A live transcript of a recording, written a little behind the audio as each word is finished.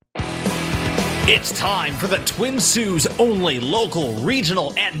It's time for the Twin Sault's only local,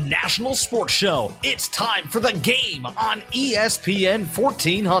 regional, and national sports show. It's time for The Game on ESPN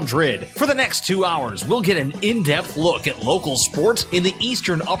 1400. For the next 2 hours, we'll get an in-depth look at local sports in the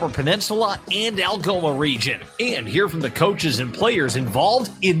Eastern Upper Peninsula and Algoma region, and hear from the coaches and players involved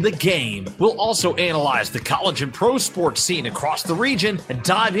in the game. We'll also analyze the college and pro sports scene across the region and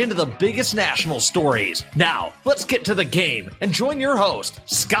dive into the biggest national stories. Now, let's get to the game and join your host,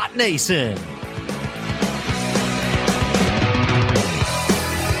 Scott Nason.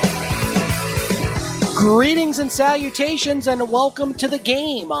 Greetings and salutations, and welcome to The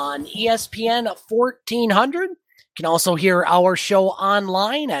Game on ESPN 1400. You can also hear our show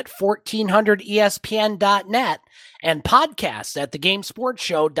online at 1400ESPN.net and podcasts at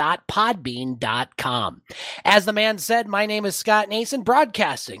thegamesportshow.podbean.com. As the man said, my name is Scott Nason,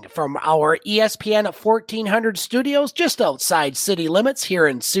 broadcasting from our ESPN 1400 studios just outside city limits here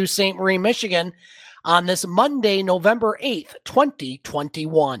in Sault Ste. Marie, Michigan, on this Monday, November 8th,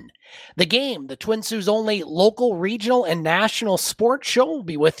 2021. The Game, the Twin Sault's only local, regional, and national sports show, will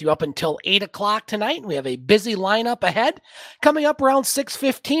be with you up until 8 o'clock tonight. We have a busy lineup ahead. Coming up around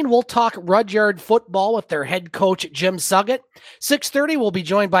 6:15, we'll talk Rudyard football with their head coach, Jim Suggatt. 6:30, we'll be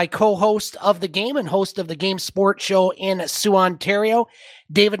joined by co-host of The Game and host of the Game Sports Show in Sault, Ontario,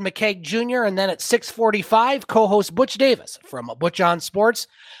 David McKeag Jr., and then at 6:45, co-host Butch Davis from Butch on Sports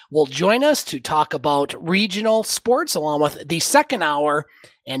will join us to talk about regional sports along with the second hour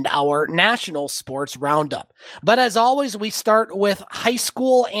and our national sports roundup. But as always, we start with high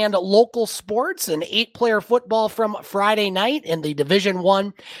school and local sports, and 8-player football from Friday night in the Division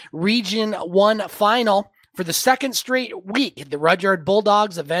I Region 1 final. For the second straight week, the Rudyard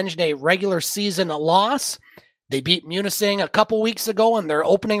Bulldogs avenged a regular season loss. They beat Munising a couple weeks ago in their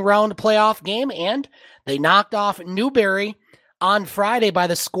opening round playoff game, and they knocked off Newberry on Friday by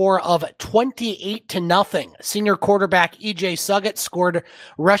the score of 28-0. Senior quarterback E.J. Suggatt scored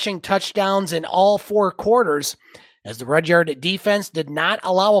rushing touchdowns in all 4 quarters as the Rudyard defense did not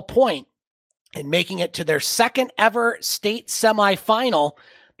allow a point in making it to their second ever state semifinal.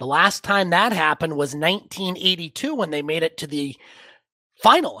 The last time that happened was 1982 when they made it to the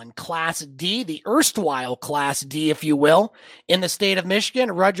final in Class D, the erstwhile Class D, if you will, in the state of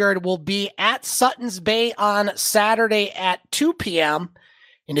Michigan. Rudyard will be at Sutton's Bay on Saturday at 2 p.m.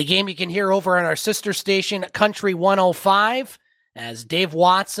 in a game you can hear over on our sister station, Country 105, as Dave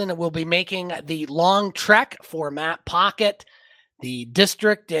Watson will be making the long trek for Matt Pocket. The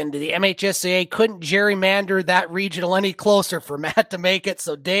district and the MHSAA couldn't gerrymander that regional any closer for Matt to make it,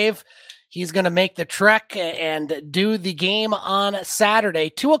 so Dave, he's going to make the trek and do the game on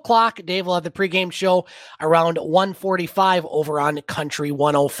Saturday. 2 o'clock, Dave will have the pregame show around 1:45 over on Country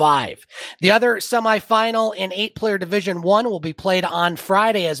 105. The other semifinal in 8-player Division I will be played on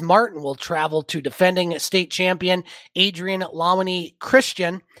Friday as Martin will travel to defending state champion Adrian Lawany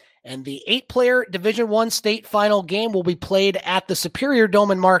Christian. And the 8-player Division I state final game will be played at the Superior Dome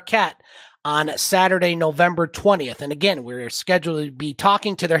in Marquette on Saturday, November 20th. And again, we're scheduled to be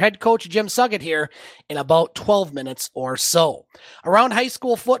talking to their head coach, Jim Suggatt, here in about 12 minutes or so. Around high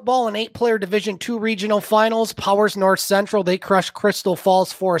school football and 8-player Division II regional finals, Powers North Central, they crushed Crystal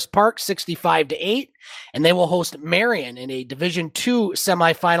Falls Forest Park 65-8, and they will host Marion in a Division II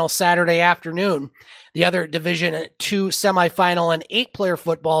semifinal Saturday afternoon. The other Division II semifinal in 8-player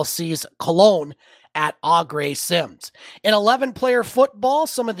football sees Cologne at Augrey Sims. In 11-player football,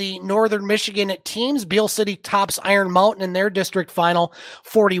 some of the Northern Michigan teams, Beal City tops Iron Mountain in their district final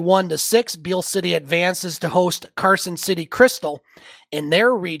 41-6. Beal City advances to host Carson City Crystal in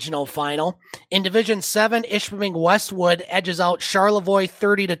their regional final. In Division 7, Ishpeming Westwood edges out Charlevoix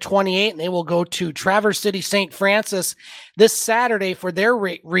 30-28, and they will go to Traverse City St. Francis this Saturday for their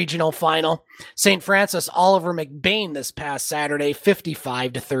regional final. St. Francis Oliver McBain this past Saturday,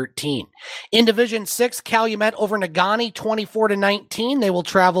 55-13. In Division 6, Calumet over Negaunee, 24-19. They will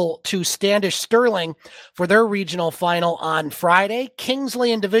travel to Standish Sterling for their regional final on Friday.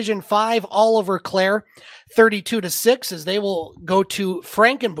 Kingsley in Division 5, all over Clare, 32-6, as they will go to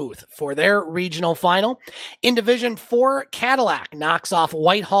Frankenbooth for their regional final. In Division 4, Cadillac knocks off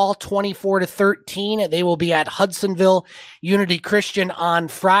Whitehall 24-13. They will be at Hudsonville Unity Christian on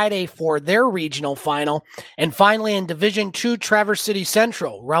Friday for their regional final. And finally, in Division 2, Traverse City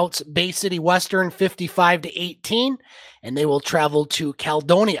Central routs Bay City Western 55-18. And they will travel to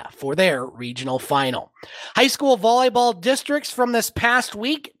Caledonia for their regional final. High school volleyball districts from this past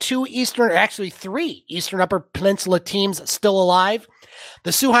week, 3 Eastern Upper Peninsula teams still alive.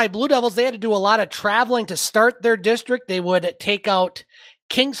 The Sault High Blue Devils, they had to do a lot of traveling to start their district. They would take out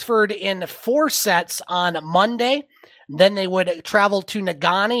Kingsford in 4 sets on Monday. Then they would travel to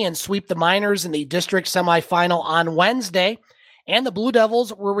Negaunee and sweep the Miners in the district semifinal on Wednesday. And the Blue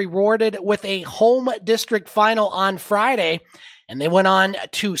Devils were rewarded with a home district final on Friday. And they went on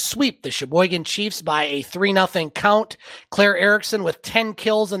to sweep the Sheboygan Chiefs by a 3-0 count. Claire Erickson with 10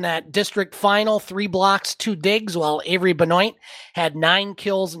 kills in that district final, 3 blocks, 2 digs, while Avery Benoit had 9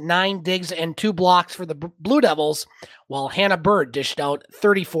 kills, 9 digs, and 2 blocks for the Blue Devils, while Hannah Bird dished out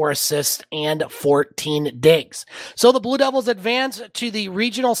 34 assists and 14 digs. So the Blue Devils advance to the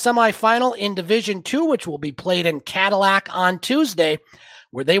regional semifinal in Division II, which will be played in Cadillac on Tuesday,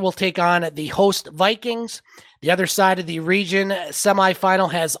 where they will take on the host Vikings. The other side of the region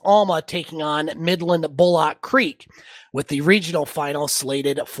semifinal has Alma taking on Midland Bullock Creek, with the regional final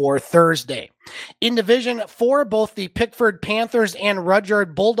slated for Thursday. In Division 4, both the Pickford Panthers and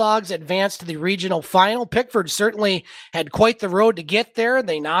Rudyard Bulldogs advanced to the regional final. Pickford certainly had quite the road to get there.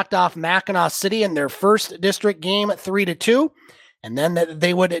 They knocked off Mackinac City in their first district game 3-2. And then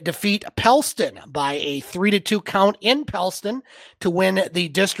they would defeat Pellston by a 3-2 count in Pellston to win the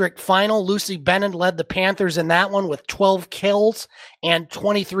district final. Lucy Bennett led the Panthers in that one with 12 kills and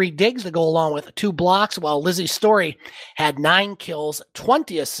 23 digs to go along with 2 blocks, while Lizzie Story had 9 kills,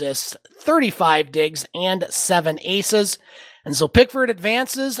 20 assists, 35 digs, and 7 aces. And so Pickford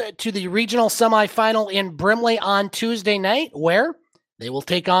advances to the regional semifinal in Brimley on Tuesday night, where they will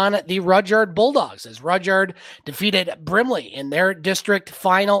take on the Rudyard Bulldogs, as Rudyard defeated Brimley in their district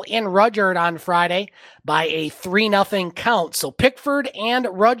final in Rudyard on Friday by a 3-0 count. So Pickford and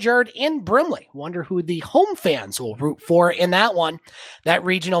Rudyard in Brimley. Wonder who the home fans will root for in that one. That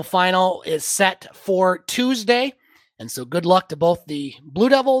regional final is set for Tuesday. And so good luck to both the Blue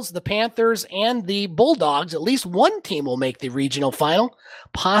Devils, the Panthers, and the Bulldogs. At least one team will make the regional final,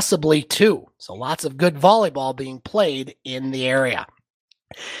 possibly 2. So lots of good volleyball being played in the area.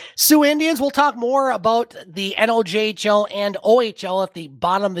 Sioux Indians, we'll talk more about the NOJHL and OHL at the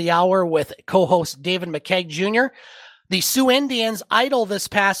bottom of the hour with co-host David McKeag Jr. The Sioux Indians idle this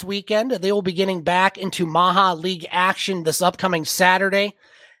past weekend. They will be getting back into Maha League action this upcoming Saturday,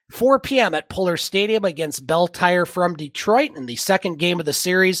 4 p.m. at Puller Stadium against Bell Tire from Detroit. And the second game of the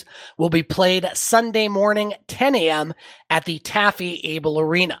series will be played Sunday morning, 10 a.m. at the Taffy Abel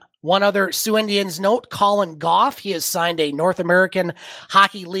Arena. One other Sioux Indians note, Colin Goff, he has signed a North American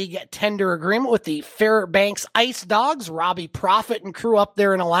Hockey League tender agreement with the Fairbanks Ice Dogs, Robbie Profit and crew up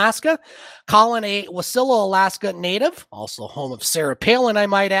there in Alaska. Colin, a Wasilla, Alaska native, also home of Sarah Palin, I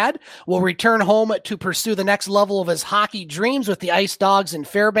might add, will return home to pursue the next level of his hockey dreams with the Ice Dogs in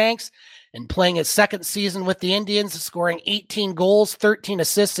Fairbanks, and playing his second season with the Indians, scoring 18 goals, 13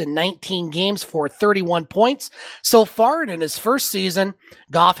 assists in 19 games for 31 points. So far, and in his first season,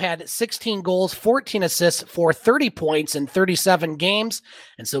 Goff had 16 goals, 14 assists for 30 points in 37 games.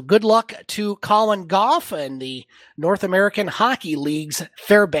 And so good luck to Colin Goff and the North American Hockey League's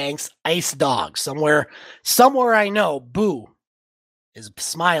Fairbanks Ice Dogs. Somewhere I know, Boo is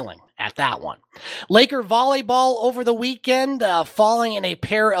smiling at that one. Laker volleyball over the weekend, falling in a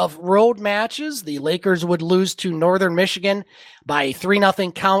pair of road matches. The Lakers would lose to Northern Michigan by a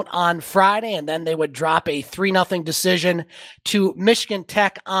 3-0 count on Friday, and then they would drop a 3-0 decision to Michigan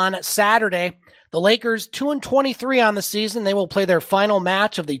Tech on Saturday. The Lakers 2-23 on the season. They will play their final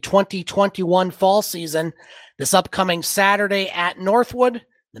match of the 2021 fall season this upcoming Saturday at Northwood.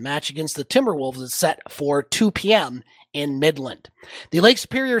 The match against the Timberwolves is set for 2 p.m. in Midland. The Lake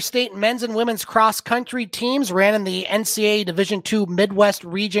Superior State men's and women's cross-country teams ran in the NCAA Division II Midwest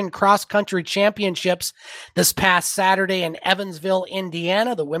Region Cross-Country Championships this past Saturday in Evansville,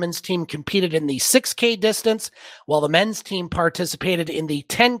 Indiana. The women's team competed in the 6K distance, while the men's team participated in the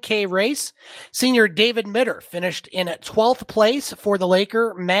 10K race. Senior David Mitter finished in 12th place for the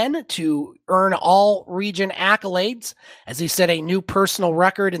Laker men to earn all region accolades, as he set a new personal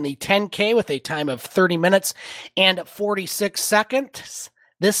record in the 10K with a time of 30 minutes and 46 seconds.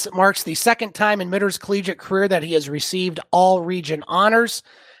 This marks the second time in Mitter's collegiate career that he has received all region honors.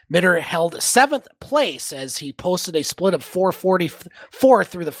 Mitter held 7th place as he posted a split of 4:44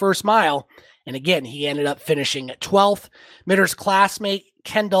 through the first mile. And again, he ended up finishing at 12th. Mitter's classmate,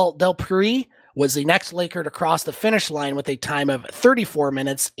 Kendall Delpre, was the next Laker to cross the finish line with a time of 34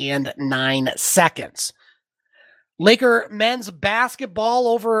 minutes and 9 seconds. Laker men's basketball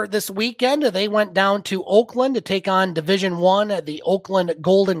over this weekend. They went down to Oakland to take on Division I, the Oakland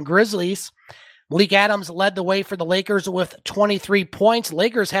Golden Grizzlies. Malik Adams led the way for the Lakers with 23 points.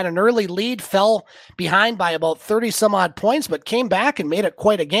 Lakers had an early lead, fell behind by about 30 some odd points, but came back and made it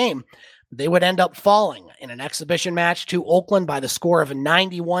quite a game. they would end up falling in an exhibition match to Oakland by the score of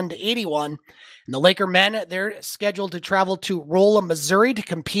 91-81. And the Laker men, they're scheduled to travel to Rolla, Missouri to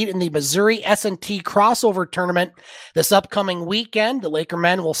compete in the Missouri S&T crossover tournament this upcoming weekend. The Laker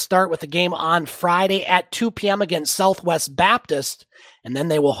men will start with a game on Friday at 2 p.m. against Southwest Baptist, and then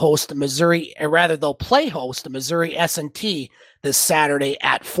they will host they'll play host Missouri S&T this Saturday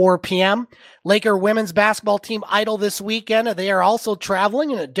at 4 p.m. Laker women's basketball team idle this weekend. They are also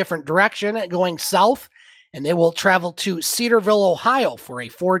traveling in a different direction, going south, and they will travel to Cedarville, Ohio for a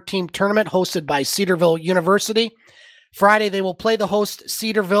 4-team tournament hosted by Cedarville University. Friday, they will play the host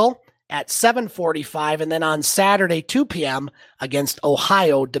Cedarville at 7:45, and then on Saturday, 2 p.m. against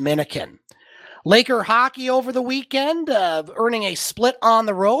Ohio Dominican. Laker hockey over the weekend, earning a split on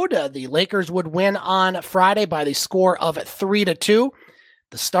the road. The Lakers would win on Friday by the score of 3-2.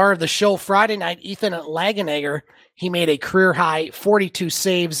 The star of the show Friday night, Ethan Lagenegger, he made a career-high 42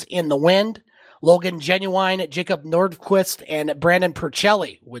 saves in the wind. Logan Genuine, Jacob Nordquist, and Brandon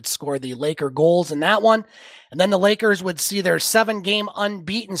Percelli would score the Laker goals in that one. And then the Lakers would see their 7-game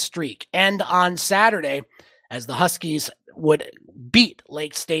unbeaten streak end on Saturday as the Huskies would beat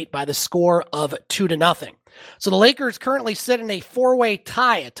Lake State by the score of 2-0. So the Lakers currently sit in a 4-way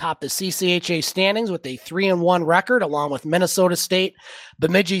tie atop the CCHA standings with a 3-1 record, along with Minnesota State,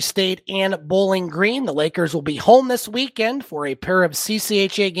 Bemidji State, and Bowling Green. The Lakers will be home this weekend for a pair of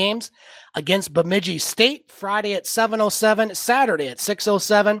CCHA games against Bemidji State, Friday at 7:07, Saturday at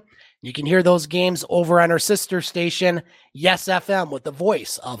 6:07. You can hear those games over on our sister station, Yes FM, with the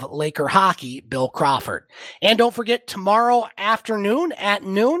voice of Laker hockey, Bill Crawford. And don't forget, tomorrow afternoon at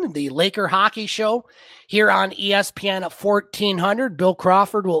noon, the Laker hockey show here on ESPN 1400. Bill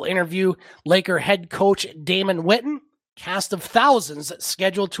Crawford will interview Laker head coach Damon Witten. Cast of thousands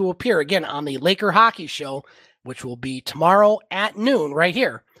scheduled to appear again on the Laker hockey show, which will be tomorrow at noon right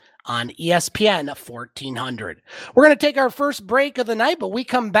here on ESPN 1400. We're going to take our first break of the night, but we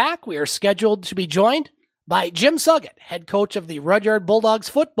come back. We are scheduled to be joined by Jim Sugget, head coach of the Rudyard Bulldogs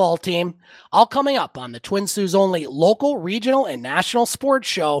football team, all coming up on the Twin Sault's only local, regional, and national sports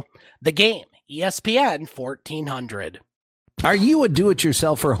show, The Game, ESPN 1400. Are you a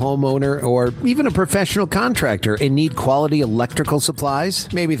do-it-yourselfer homeowner or even a professional contractor and need quality electrical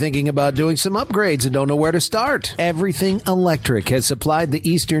supplies? Maybe thinking about doing some upgrades and don't know where to start? Everything Electric has supplied the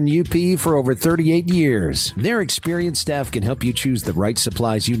Eastern UP for over 38 years. Their experienced staff can help you choose the right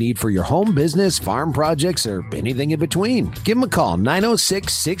supplies you need for your home, business, farm projects, or anything in between. Give them a call,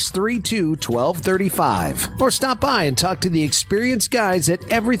 906-632-1235. Or stop by and talk to the experienced guys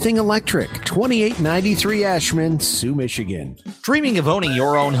at Everything Electric, 2893 Ashman, Sioux, Michigan. Dreaming of owning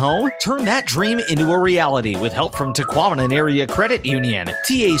your own home? Turn that dream into a reality with help from Tequamanon Area Credit Union.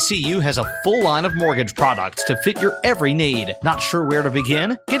 TACU has a full line of mortgage products to fit your every need. Not sure where to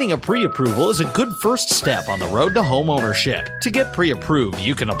begin? Getting a pre-approval is a good first step on the road to home ownership. To get pre-approved,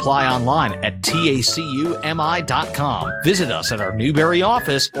 you can apply online at tacumi.com. Visit us at our Newberry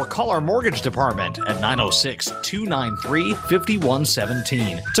office or call our mortgage department at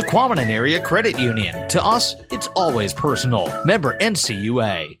 906-293-5117. Tequamanon Area Credit Union. To us, it's always personal. Member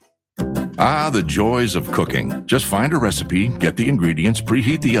NCUA. Ah, the joys of cooking. Just find a recipe, get the ingredients,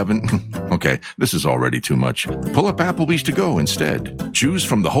 preheat the oven. Okay, this is already too much. Pull up Applebee's to go instead. Choose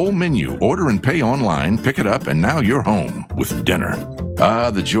from the whole menu, order and pay online, pick it up, and now you're home with dinner.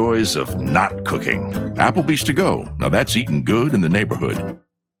 Ah, the joys of not cooking. Applebee's to go. Now that's eating good in the neighborhood.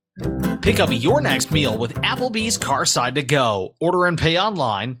 Pick up your next meal with Applebee's Carside to Go. Order and pay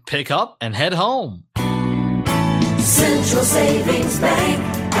online, pick up, and head home. Central Savings Bank,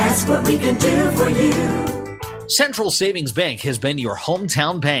 ask what we can do for you. Central Savings Bank has been your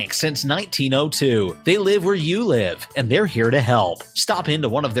hometown bank since 1902. They live where you live, and they're here to help. Stop into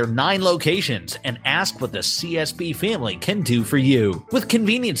one of their 9 locations and ask what the CSB family can do for you. With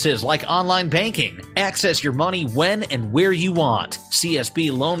conveniences like online banking, access your money when and where you want.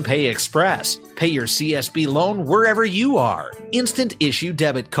 CSB Loan Pay Express. Pay your CSB loan wherever you are. Instant issue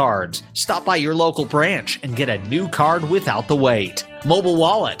debit cards. Stop by your local branch and get a new card without the wait. Mobile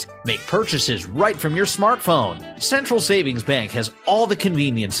wallet. Make purchases right from your smartphone. Central Savings Bank has all the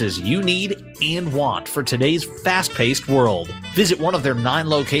conveniences you need and want for today's fast-paced world. Visit one of their 9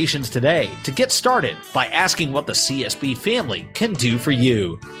 locations today to get started by asking what the CSB family can do for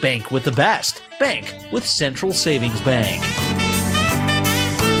you. Bank with the best. Bank with Central Savings Bank.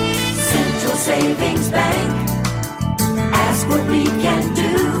 Central Savings Bank, ask what we can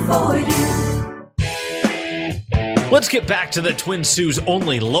do for you. Let's get back to the Twin Sault's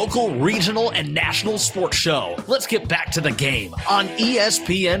only local, regional, and national sports show. Let's get back to the game on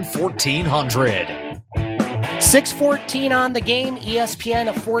ESPN 1400. 6:14 on the game, ESPN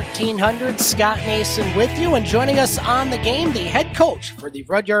 1400. Scott Nason with you, and joining us on the game, the head coach for the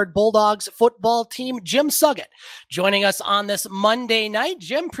Rudyard Bulldogs football team, Jim Suggett, joining us on this Monday night.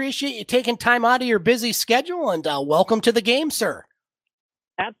 Jim, appreciate you taking time out of your busy schedule, and welcome to the game, sir.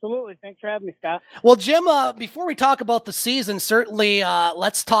 Absolutely. Thanks for having me, Scott. Well, Jim, before we talk about the season, certainly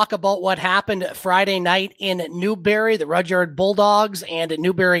let's talk about what happened Friday night in Newberry. The Rudyard Bulldogs and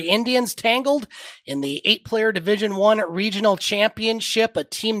Newberry Indians tangled in the 8-player Division I regional championship, a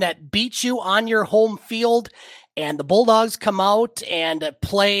team that beat you on your home field. And the Bulldogs come out and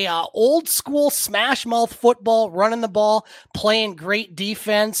play old school smash mouth football, running the ball, playing great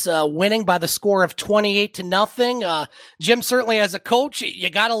defense, winning by the score of 28-0. Jim, certainly as a coach, you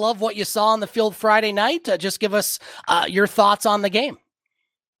got to love what you saw on the field Friday night. Just give us your thoughts on the game.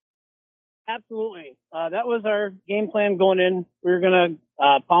 Absolutely. That was our game plan going in. We were going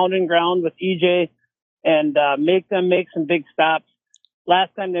to pound and ground with EJ and make them make some big stops.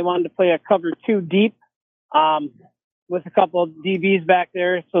 Last time they wanted to play a cover 2 deep. With a couple of DBs back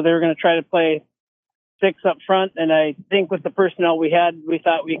there. So they were going to try to play 6 up front. And I think with the personnel we had, we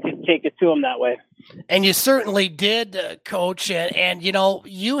thought we could take it to them that way. And you certainly did, Coach. And, you know,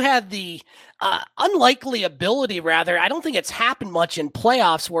 you had the unlikely ability, rather, I don't think it's happened much in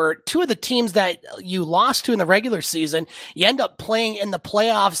playoffs, where 2 of the teams that you lost to in the regular season, you end up playing in the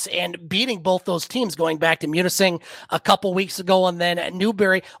playoffs and beating both those teams, going back to Munising a couple weeks ago and then at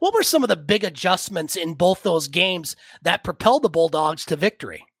Newberry. What were some of the big adjustments in both those games that propelled the Bulldogs to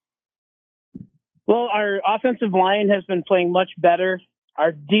victory? Well, our offensive line has been playing much better.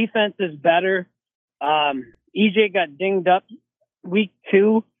 Our defense is better. EJ got dinged up week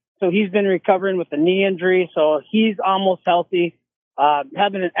 2. So he's been recovering with a knee injury, so he's almost healthy.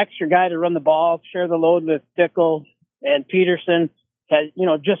 Having an extra guy to run the ball, share the load with Bickle and Peterson has,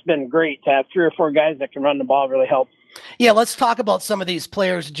 just been great. To have 3 or 4 guys that can run the ball really helps. Yeah, let's talk about some of these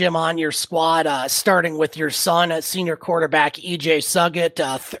players, Jim, on your squad, starting with your son, senior quarterback EJ Suggett,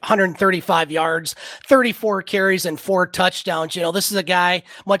 135 yards, 34 carries, and 4 touchdowns. You know, this is a guy,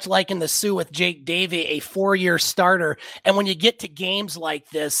 much like in the Sioux with Jake Davey, a 4-year starter. And when you get to games like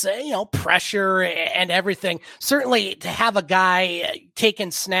this, pressure and everything, certainly to have a guy taking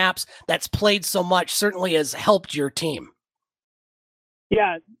snaps that's played so much certainly has helped your team.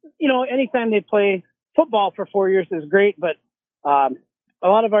 Yeah, anytime they play football for 4 years is great, but a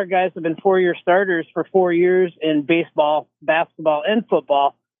lot of our guys have been 4-year starters for 4 years in baseball, basketball, and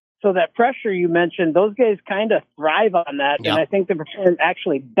football. So that pressure you mentioned, those guys kind of thrive on that, Yep. And I think they perform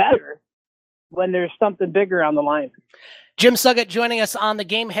actually better when there's something bigger on the line. Jim Suggett joining us on the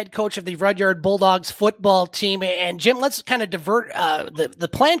game, head coach of the Rudyard Bulldogs football team. And Jim, let's kind of divert the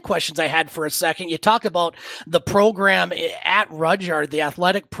planned questions I had for a second. You talked about the program at Rudyard, the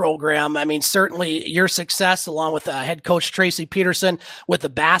athletic program. I mean, certainly your success along with head coach Tracy Peterson with the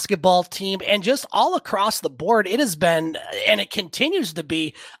basketball team, and just all across the board, it has been, and it continues to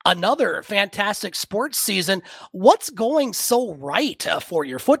be, another fantastic sports season. What's going so right for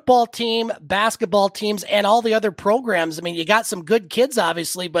your football team, basketball teams, and all the other programs? I mean, you got some good kids,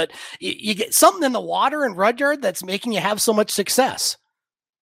 obviously, but you get something in the water in Rudyard that's making you have so much success.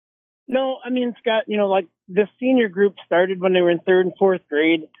 No, I mean, Scott, like the senior group started when they were in 3rd and 4th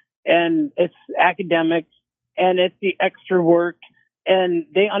grade, and it's academics and it's the extra work, and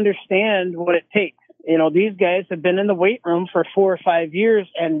they understand what it takes. These guys have been in the weight room for 4 or 5 years,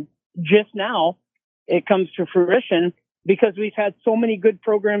 and just now it comes to fruition because we've had so many good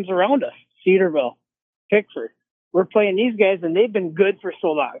programs around us. Cedarville, Pickford. We're playing these guys, and they've been good for so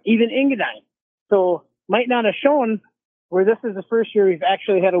long, even Engadine. So might not have shown where this is the first year we've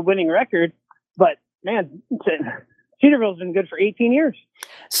actually had a winning record, but man, Cedarville's been good for 18 years.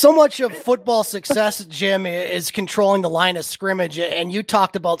 So much of football success, Jim, is controlling the line of scrimmage. And you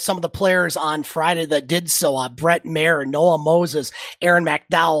talked about some of the players on Friday that did so. Brett Mayer, Noah Moses, Aaron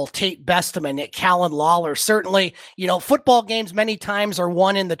McDowell, Tate Besteman, Callan Lawler. Certainly, football games many times are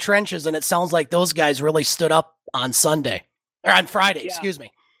won in the trenches, and it sounds like those guys really stood up on Sunday or on Friday, excuse me.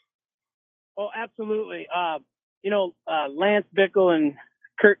 Oh, absolutely. Lance Bickle and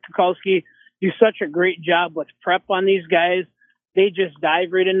Kurt Kukowski do such a great job with prep on these guys. They just dive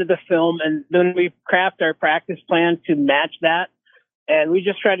right into the film, and then we craft our practice plan to match that. And we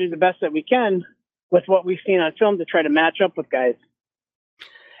just try to do the best that we can with what we've seen on film to try to match up with guys.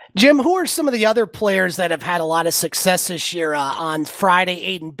 Jim, who are some of the other players that have had a lot of success this year? On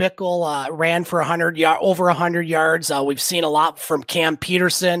Friday, Aiden Bickle ran for over 100 yards. We've seen a lot from Cam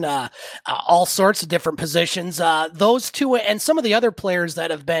Peterson, all sorts of different positions. Those two and some of the other players that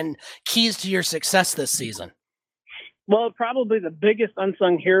have been keys to your success this season. Well, probably the biggest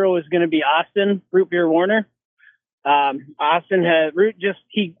unsung hero is going to be Austin Root Beer Warner. Austin has Root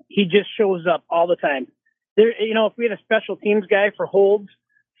he just shows up all the time. There, if we had a special teams guy for holds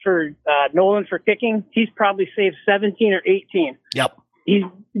for Nolan for kicking, he's probably saved 17 or 18. Yep.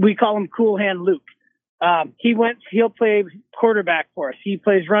 We call him Cool Hand Luke. He'll play quarterback for us. He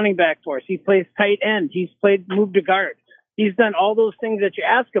plays running back for us. He plays tight end. He's played move to guard. He's done all those things that you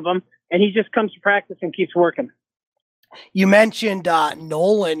ask of him, and he just comes to practice and keeps working. You mentioned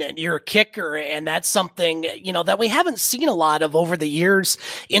Nolan and your kicker, and that's something, that we haven't seen a lot of over the years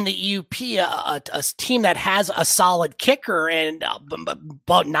in the EUP, a team that has a solid kicker, and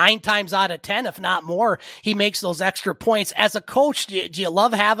about 9 times out of 10, if not more, he makes those extra points. As a coach, do you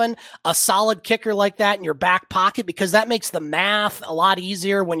love having a solid kicker like that in your back pocket? Because that makes the math a lot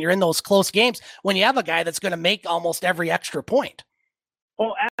easier when you're in those close games, when you have a guy that's going to make almost every extra point.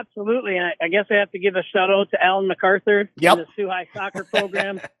 Oh, absolutely. And I guess I have to give a shout out to Alan MacArthur and the Sioux High soccer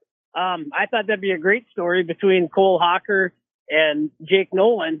program. I thought that'd be a great story between Cole Hawker and Jake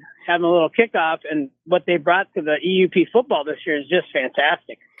Nolan having a little kickoff, and what they brought to the EUP football this year is just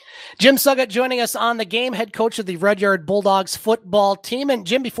fantastic. Jim Suggut joining us on the game, head coach of the Rudyard Bulldogs football team. And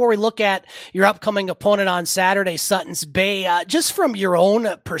Jim, before we look at your upcoming opponent on Saturday, Suttons Bay, just from your own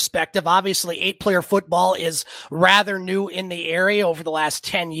perspective, obviously 8-player football is rather new in the area over the last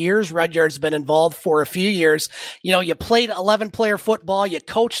 10 years. Rudyard's been involved for a few years. You played 11-player football, you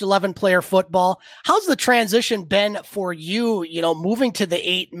coached 11-player football. How's the transition been for you, moving to the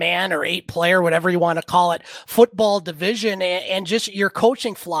 8-man or 8-player, whatever you want to call it, football division, and just your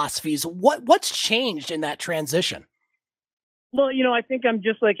coaching philosophies? What's changed in that transition? Well, I think I'm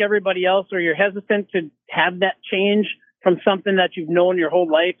just like everybody else, where you're hesitant to have that change from something that you've known your whole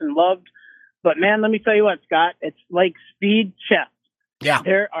life and loved. But man, let me tell you what, Scott, it's like speed chess. Yeah.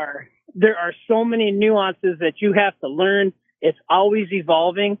 There are so many nuances that you have to learn. It's always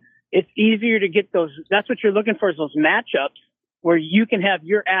evolving. It's easier to get those. That's what you're looking for, is those matchups where you can have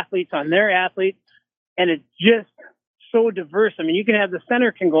your athletes on their athletes, and it's just so diverse. I mean, you can have the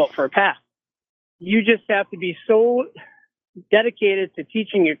center can go up for a pass. You just have to be so dedicated to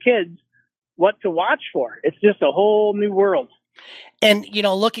teaching your kids what to watch for. It's just a whole new world. And,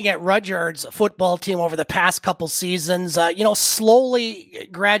 looking at Rudyard's football team over the past couple seasons, slowly,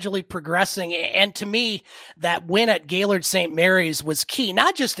 gradually progressing. And to me, that win at Gaylord St. Mary's was key,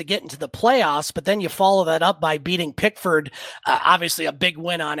 not just to get into the playoffs, but then you follow that up by beating Pickford, obviously a big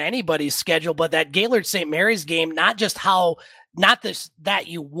win on anybody's schedule. But that Gaylord St. Mary's game, that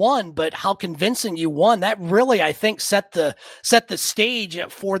you won, but how convincing you won, that really, I think, set the stage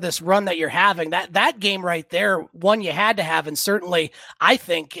for this run that you're having. That game right there, one you had to have, and certainly, I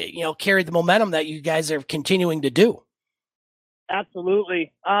think, carried the momentum that you guys are continuing to do.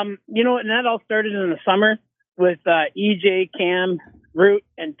 Absolutely. And that all started in the summer with EJ, Cam, Root,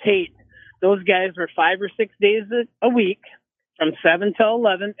 and Tate. Those guys were 5 or 6 days a week from 7 till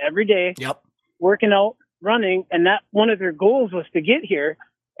 11 every day. Yep. Working out, running, and that one of their goals was to get here.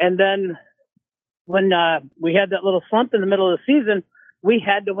 And then when we had that little slump in the middle of the season, we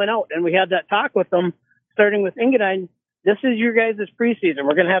had to win out, and we had that talk with them, starting with Engadine. This is your guys' preseason.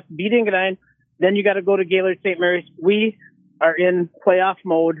 We're going to have to beat Engadine. Then you got to go to Gaylord St. Mary's. We are in playoff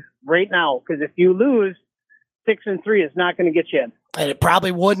mode right now, because if you lose, 6-3 is not going to get you in. And it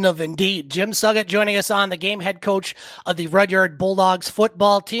probably wouldn't have, indeed. Jim Suggut joining us on the game, head coach of the Rudyard Bulldogs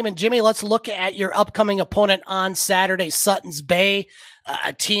football team. And Jimmy, let's look at your upcoming opponent on Saturday, Suttons Bay,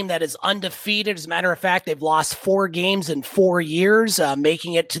 a team that is undefeated. As a matter of fact, they've lost 4 games in 4 years,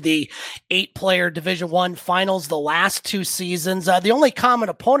 making it to the 8-player Division I finals the last 2 seasons. The only common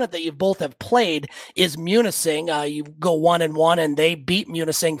opponent that you both have played is Munising. You go 1-1, and they beat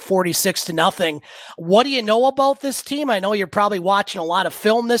Munising 46-0. What do you know about this team? I know you're probably watching a lot of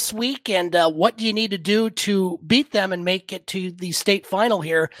film this week, and what do you need to do to beat them and make it to the state final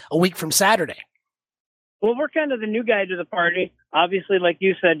here a week from Saturday? Well, we're kind of the new guy to the party. Obviously, like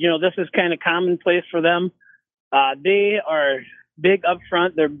you said, this is kind of commonplace for them. They are big up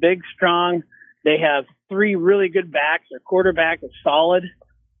front. They're big, strong. They have 3 really good backs. Their quarterback is solid.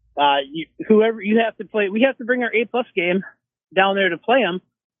 Whoever you have to play, we have to bring our A+ game down there to play them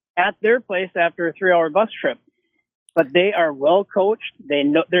at their place after a 3-hour bus trip. But they are well coached. They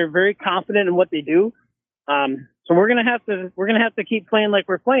know, they're very confident in what they do. So we're gonna have to keep playing like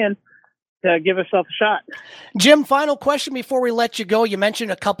we're playing to give ourselves a shot. Jim, final question before we let you go. You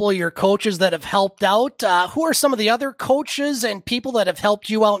mentioned a couple of your coaches that have helped out. Who are some of the other coaches and people that have helped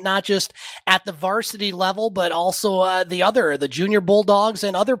you out, not just at the varsity level, but also the junior Bulldogs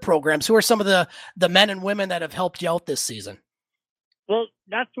and other programs? Who are some of the men and women that have helped you out this season? Well,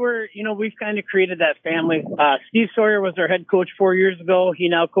 that's where, we've kind of created that family. Steve Sawyer was our head coach 4 years ago. He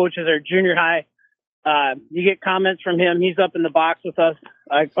now coaches our junior high. You get comments from him. He's up in the box with us.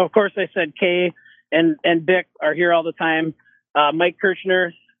 Of course, I said Kay and Bick are here all the time. Mike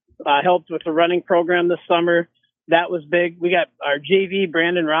Kirchner helped with the running program this summer. That was big. We got our JV,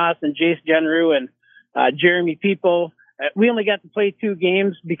 Brandon Ross and Jace Genru and Jeremy People. We only got to play 2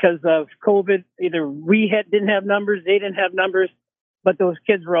 games because of COVID. Either we didn't have numbers, they didn't have numbers, but those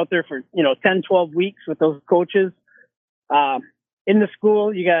kids were out there for, 10, 12 weeks with those coaches. In the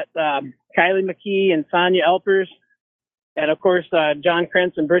school, you got Kylie McKee and Sonia Elpers, and of course, John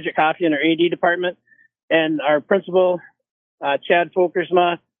Krentz and Bridget Coffey in our AD department, and our principal, Chad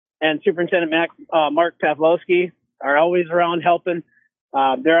Folkersma, and Superintendent Mark Pavlowski are always around helping.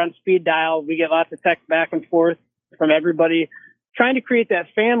 They're on speed dial. We get lots of text back and forth from everybody, trying to create that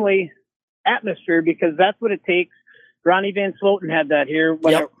family atmosphere, because that's what it takes. Ronnie Van Sloten had that here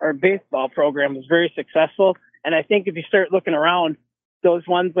when our baseball program was very successful. And I think if you start looking around, those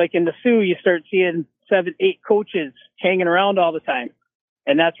ones like in the Sioux, you start seeing 7, 8 coaches hanging around all the time.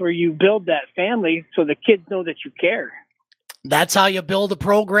 And that's where you build that family so the kids know that you care. That's how you build a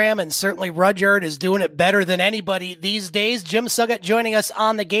program, and certainly Rudyard is doing it better than anybody these days. Jim Suggut joining us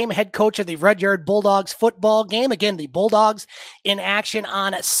on the game, head coach of the Rudyard Bulldogs football game. Again, the Bulldogs in action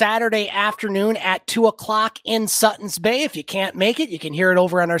on Saturday afternoon at 2 o'clock in Suttons Bay. If you can't make it, you can hear it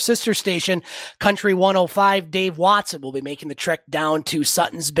over on our sister station, Country 105. Dave Watson will be making the trek down to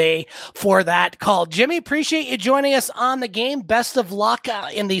Suttons Bay for that call. Jimmy, appreciate you joining us on the game. Best of luck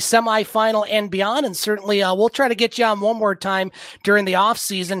in the semifinal and beyond, and certainly we'll try to get you on one more time during the off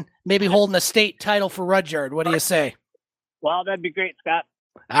season, maybe holding a state title for Rudyard. What do you say? Well, that'd be great, Scott.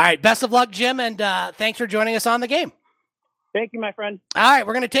 All right. Best of luck, Jim. And thanks for joining us on the game. Thank you, my friend. All right.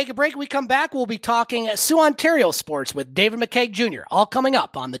 We're going to take a break. When we come back, we'll be talking Sioux Ontario sports with David McKeag Jr. All coming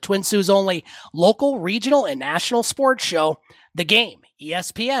up on the Twin Sault's only local, regional, and national sports show, The Game,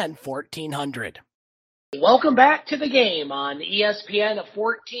 ESPN 1400. Welcome back to The Game on ESPN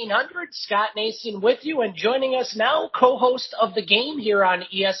 1400. Scott Nason with you, and joining us now, co-host of The Game here on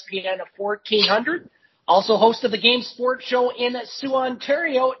ESPN 1400, also host of The Game Sports Show in Sioux,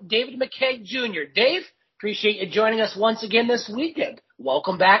 Ontario, David McKeag Jr. Dave, appreciate you joining us once again this weekend.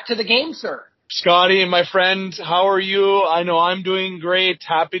 Welcome back to The Game, sir. Scotty, my friend, how are you? I know I'm doing great.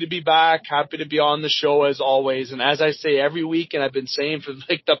 Happy to be back. Happy to be on the show as always. And as I say every week, and I've been saying for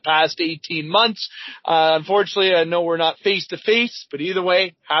like the past 18 months, unfortunately, I know we're not face to face, but either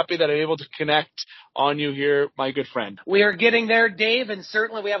way, happy that I'm able to connect on you here, my good friend. We are getting there, Dave, and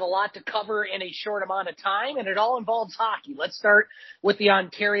certainly we have a lot to cover in a short amount of time, and it all involves hockey. Let's start with the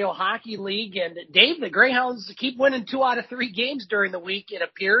Ontario Hockey League. And Dave, the Greyhounds keep winning 2 out of 3 games during the week, it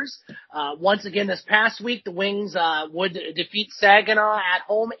appears. Once again, this past week, the Wings would defeat Saginaw at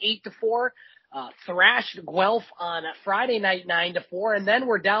home 8-4. Thrashed Guelph on Friday night 9-4, and then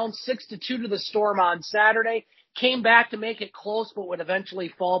we're down 6-2 to the Storm on Saturday. Came back to make it close, but would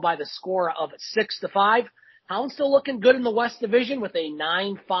eventually fall by the score of 6-5. Hounds still looking good in the West Division with a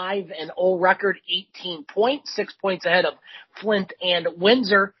 9-5-0 record, 18 points, 6 points ahead of Flint and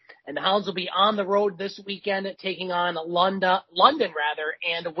Windsor. And the Hounds will be on the road this weekend, taking on London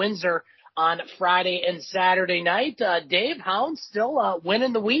and Windsor on Friday and Saturday night. Dave, Hounds still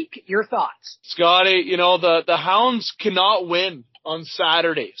winning the week. Your thoughts? Scotty, the Hounds cannot win on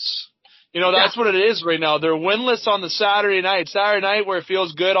Saturdays. That's what it is right now. They're winless on the Saturday night. Saturday night where it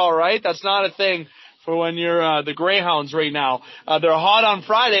feels good, all right. That's not a thing for when you're the Greyhounds right now. They're hot on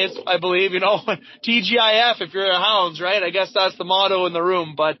Fridays, I believe, TGIF if you're the Hounds, right? I guess that's the motto in the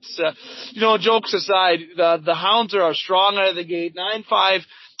room. But, jokes aside, the Hounds are strong out of the gate.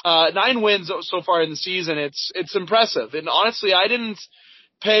 9 wins so far in the season. It's impressive. And honestly, I didn't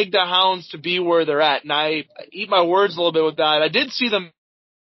peg the Hounds to be where they're at. And I eat my words a little bit with that. I did see them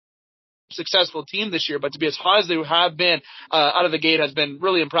successful team this year, but to be as hot as they have been out of the gate has been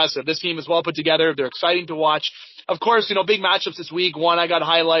really impressive. This team is well put together. They're exciting to watch. Of course, big matchups this week. One I got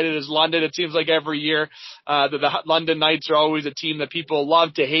highlighted is London. It seems like every year the London Knights are always a team that people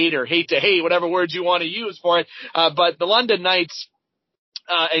love to hate or hate to hate, whatever words you want to use for it. But the London Knights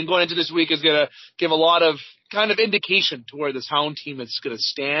and going into this week is going to give a lot of kind of indication to where this Hound team is going to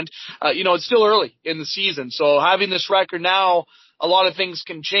stand. It's still early in the season, so having this record now, a lot of things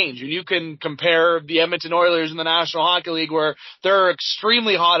can change. And you can compare the Edmonton Oilers in the National Hockey League where they're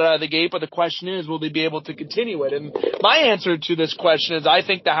extremely hot out of the gate, but the question is, will they be able to continue it? And my answer to this question is I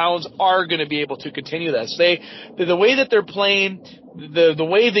think the Hounds are going to be able to continue this. The way that they're playing, the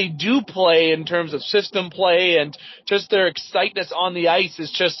way they do play in terms of system play and just their exciteness on the ice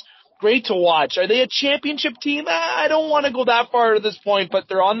is just great to watch. Are they a championship team? I don't want to go that far at this point, but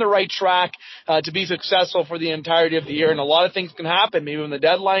they're on the right track to be successful for the entirety of the year. And a lot of things can happen. Maybe when the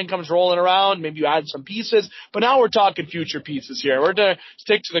deadline comes rolling around, maybe you add some pieces. But now we're talking future pieces here. We're going to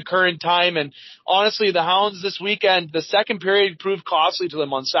stick to the current time. And honestly, the Hounds this weekend, the second period proved costly to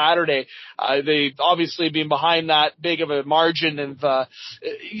them on Saturday. They obviously being behind that big of a margin, and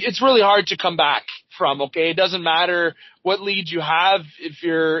it's really hard to come back from. Okay, it doesn't matter what lead you have. If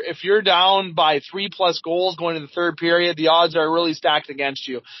you're down by 3+ goals going into the third period, the odds are really stacked against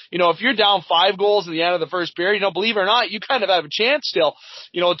you. If you're down 5 goals at the end of the first period, believe it or not, you kind of have a chance still,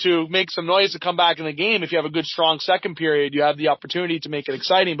 to make some noise to come back in the game. If you have a good, strong second period, you have the opportunity to make it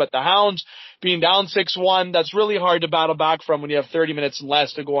exciting. But the Hounds being down 6-1, that's really hard to battle back from when you have 30 minutes and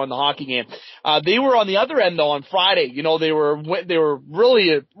less to go on the hockey game. They were on the other end though on Friday. They were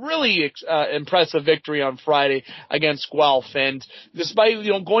really impressive victory on Friday against Guelph. And despite,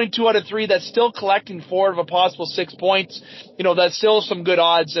 going 2 out of 3, that's still collecting 4 of a possible 6 points. That's still some good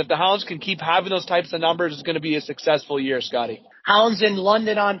odds. If the Hounds can keep having those types of numbers, it's going to be a successful year, Scotty. Hounds in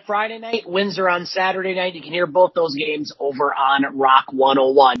London on Friday night, Windsor on Saturday night. You can hear both those games over on Rock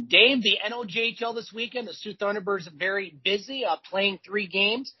 101. Dave, the NOJHL this weekend, the Sioux Thunderbirds are very busy, playing 3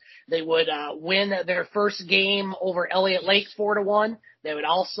 games. They would win their first game over Elliott Lake 4-1. They would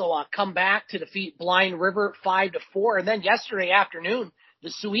also come back to defeat Blind River 5-4. And then yesterday afternoon, the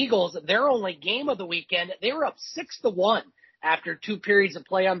Sioux Eagles, their only game of the weekend, they were up 6-1 after 2 periods of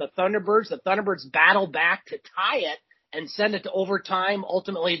play on the Thunderbirds. The Thunderbirds battled back to tie it and send it to overtime.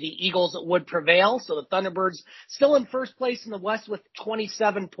 Ultimately, the Eagles would prevail. So the Thunderbirds still in first place in the West with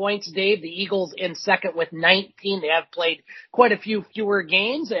 27 points, Dave. The Eagles in second with 19. They have played quite a few fewer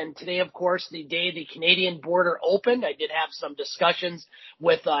games. And today, of course, the day the Canadian border opened, I did have some discussions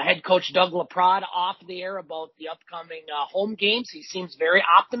with head coach Doug Laprade off the air about the upcoming home games. He seems very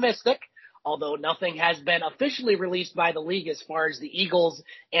optimistic, although nothing has been officially released by the league as far as the Eagles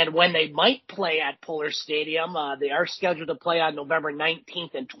and when they might play at Puller Stadium. They are scheduled to play on November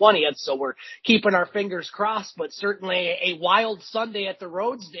 19th and 20th, so we're keeping our fingers crossed, but certainly a wild Sunday at the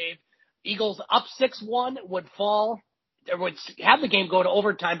Rhodes, Dave. Eagles up 6-1 would have the game go to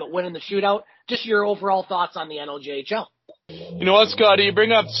overtime, but win in the shootout. Just your overall thoughts on the NOJHL. You know what, Scotty? You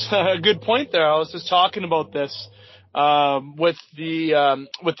bring up a good point there. I was just talking about this with the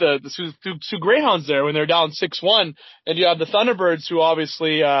Sioux Greyhounds there when they're down 6-1, and you have the Thunderbirds who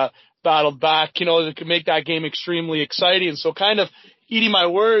obviously battled back, that could make that game extremely exciting. And so kind of eating my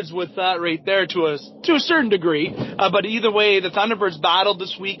words with that right there to a certain degree. But either way, the Thunderbirds battled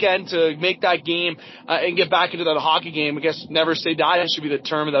this weekend to make that game and get back into that hockey game. I guess never say die should be the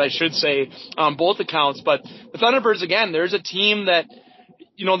term that I should say on both accounts. But the Thunderbirds, again, there's a team that,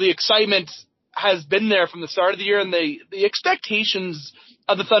 the excitement has been there from the start of the year, and the expectations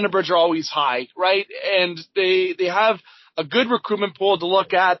of the Thunderbirds are always high, right? And they have a good recruitment pool to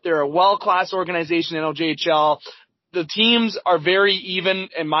look at. They're a well-class organization in LJHL. The teams are very even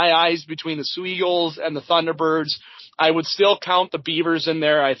in my eyes between the Sioux Eagles and the Thunderbirds. I would still count the Beavers in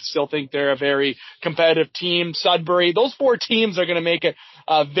there. I still think they're a very competitive team. Sudbury, those 4 teams are going to make it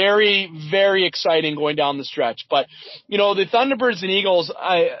very, very exciting going down the stretch. But, the Thunderbirds and Eagles,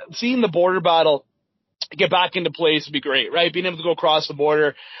 seeing the border battle get back into place would be great, right? Being able to go across the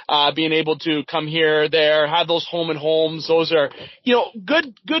border, being able to come here, there, have those home and homes. Those are,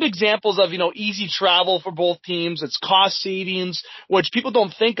 good examples of, easy travel for both teams. It's cost savings, which people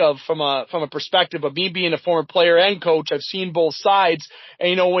don't think of from a perspective of me being a former player and coach. I've seen both sides.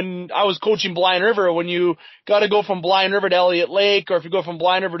 And, when I was coaching Blind River, when you got to go from Blind River to Elliott Lake, or if you go from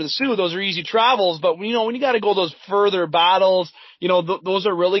Blind River to the Sioux, those are easy travels. But, when you got to go those further battles, those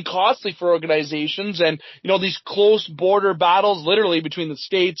are really costly for organizations. And, these close border battles, literally between the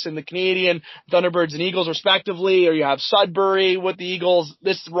States and the Canadian Thunderbirds and Eagles respectively, or you have Sudbury with the Eagles,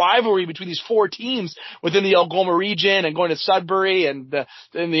 this rivalry between these 4 teams within the Algoma region and going to Sudbury and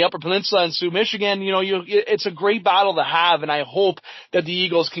in the Upper Peninsula and Sioux, Michigan, it's a great battle to have. And I hope that the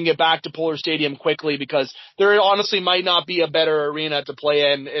Eagles can get back to Puller Stadium quickly, because there honestly might not be a better arena to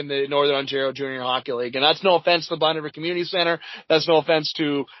play in the Northern Ontario Junior Hockey League. And that's no offense to the Blind River Community Center. That's no offense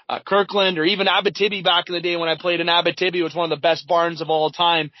to Kirkland or even Abitibi back in the day when I played in Abitibi. It was one of the best barns of all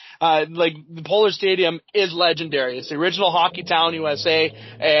time. The Puller Stadium is legendary. It's the original Hockey Town USA,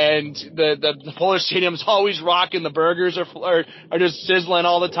 and the Puller Stadium's always rocking. The burgers are just sizzling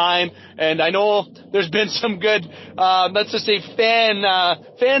all the time. And I know there's been some good, let's just say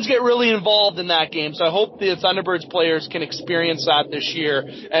fans get really involved in that game. So I hope the Thunderbirds players can experience that this year.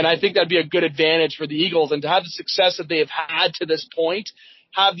 And I think that'd be a good advantage for the Eagles. And to have the success that they have had to this point,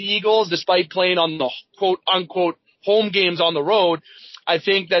 have the Eagles, despite playing on the quote-unquote home games on the road, I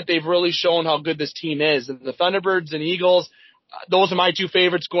think that they've really shown how good this team is. And the Thunderbirds and Eagles, those are my two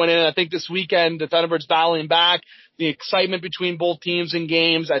favorites going in. I think this weekend, the Thunderbirds battling back, the excitement between both teams in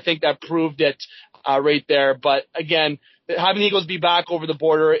games, I think that proved it right there. But again, having the Eagles be back over the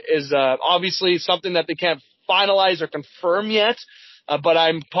border is obviously something that they can't finalize or confirm yet. But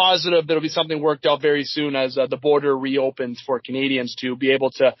I'm positive that'll be something worked out very soon as the border reopens for Canadians to be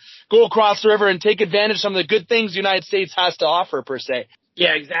able to go across the river and take advantage of some of the good things the United States has to offer, per se.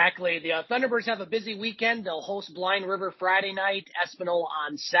 Yeah, exactly. The Thunderbirds have a busy weekend. They'll host Blind River Friday night, Espanola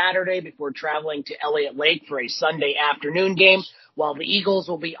on Saturday before traveling to Elliott Lake for a Sunday afternoon game, while the Eagles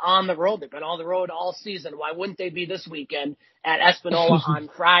will be on the road. They've been on the road all season. Why wouldn't they be this weekend at Espanola on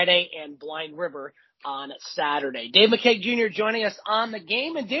Friday and Blind River on Saturday? Dave McKay Jr. joining us on the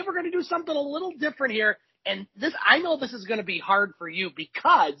game. And Dave, we're going to do something a little different here. And this, I know this is going to be hard for you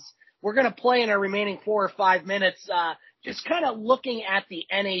because we're going to play in our remaining 4 or 5 minutes, just kind of looking at the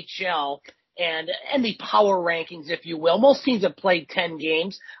NHL and the power rankings, if you will. Most teams have played 10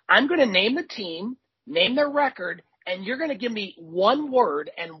 games. I'm going to name the team, name their record, and you're going to give me one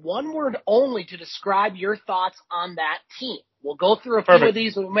word and one word only to describe your thoughts on that team. We'll go through a few of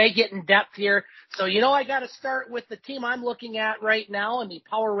these. We may get in depth here. So, I got to start with the team I'm looking at right now and the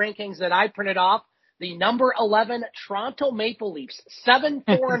power rankings that I printed off. The number 11 Toronto Maple Leafs,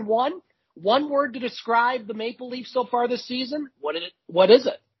 7-4-1. One word to describe the Maple Leafs so far this season. What is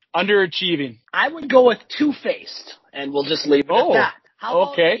it? Underachieving. I would go with two-faced, and we'll just leave it at that. How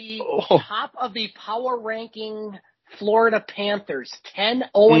about the top of the power ranking Florida Panthers,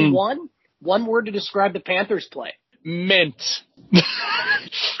 10-0-1? One word to describe the Panthers play. Mint.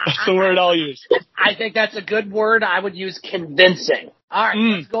 That's the word I'll use. I think that's a good word. I would use convincing. All right,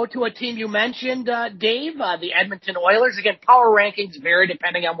 let's go to a team you mentioned, Dave, the Edmonton Oilers. Again, power rankings vary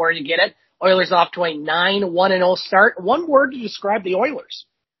depending on where you get it. Oilers off to a 9-1-0 start. One word to describe the Oilers.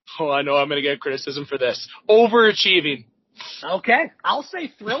 Oh, I know I'm going to get criticism for this. Overachieving. Okay, I'll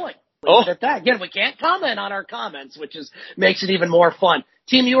say thrilling. Leave it at that. Again, we can't comment on our comments, which makes it even more fun.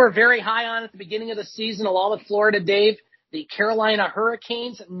 Team you were very high on at the beginning of the season, along with Florida, Dave, the Carolina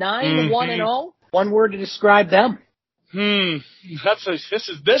Hurricanes, 9-1-0. One word to describe them. This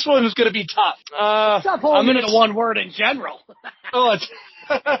one is going to be tough. Tough holding to one word in general. I'm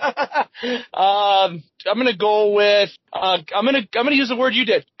going to go with. I'm going to use the word you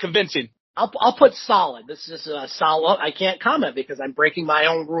did. Convincing. I'll put solid. This is solid. I can't comment because I'm breaking my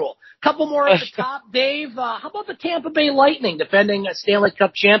own rule. Couple more at the top, Dave. How about the Tampa Bay Lightning, defending a Stanley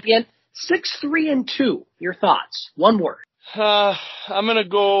Cup champion, 6-3-2? Your thoughts? One word. I'm going to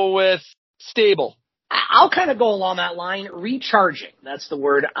go with stable. I'll kind of go along that line. Recharging. That's the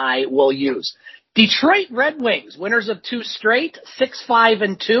word I will use. Detroit Red Wings, winners of 2 straight,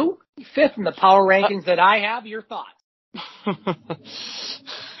 6-5-2. Fifth in the power rankings that I have. Your thoughts?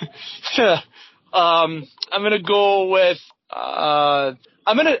 I'm going to go with,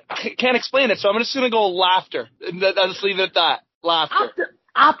 can't explain it, so I'm just going to go laughter. I'll just leave it at that. Laughter.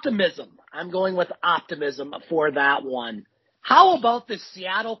 Optimism. I'm going with optimism for that one. How about the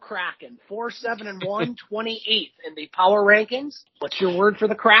Seattle Kraken? 4-7-1, 28th in the power rankings. What's your word for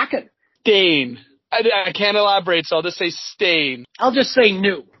the Kraken? Stain. I can't elaborate, so I'll just say stain. I'll just say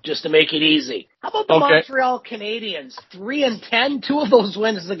new, just to make it easy. How about the Montreal Canadiens? 3-10, 2 of those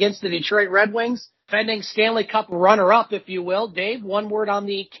wins against the Detroit Red Wings. Defending Stanley Cup runner-up, if you will. Dave, one word on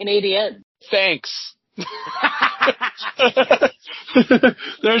the Canadiens. Thanks.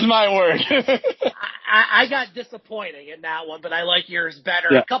 There's my word. I got disappointing in that one, but I like yours better.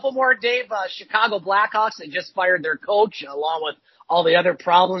 Yeah. A couple more, Dave. Chicago Blackhawks, they just fired their coach, along with all the other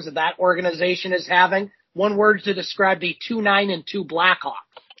problems that organization is having. One word to describe the 2-9-2 Blackhawks.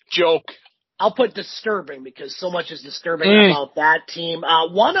 Joke. I'll put disturbing because so much is disturbing about that team.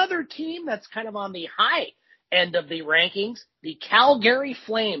 One other team that's kind of on the high end of the rankings, the Calgary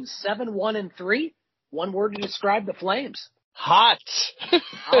Flames, 7-1-3. One word to describe the Flames. Hot.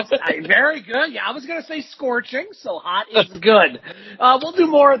 Very good. Yeah, I was going to say scorching, so hot is good. We'll do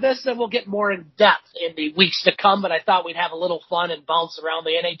more of this and we'll get more in depth in the weeks to come, but I thought we'd have a little fun and bounce around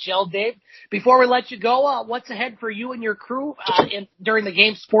the NHL, Dave. Before we let you go, what's ahead for you and your crew during the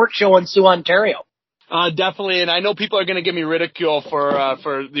Game Sports Show in Sioux, Ontario? Definitely, and I know people are going to give me ridicule for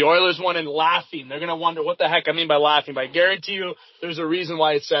the Oilers one and laughing. They're going to wonder what the heck I mean by laughing, but I guarantee you there's a reason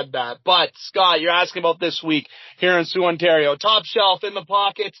why I said that. But, Scott, you're asking about this week here in Sioux, Ontario. Top Shelf, In the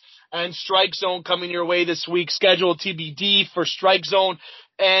Pocket, and Strike Zone coming your way this week. Scheduled TBD for Strike Zone.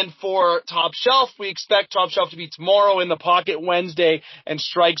 And for Top Shelf, we expect Top Shelf to be tomorrow, In the Pocket Wednesday, and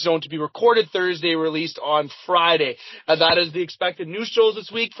Strike Zone to be recorded Thursday, released on Friday. That is the expected news shows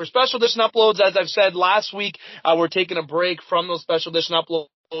this week. For special edition uploads, as I've said last week, we're taking a break from those special edition uploads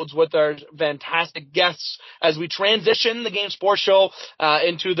with our fantastic guests as we transition the Game Sports Show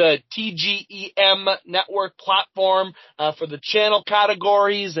into the TGEM network platform for the channel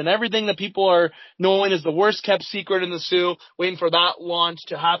categories and everything that people are knowing is the worst kept secret in the Sioux. Waiting for that launch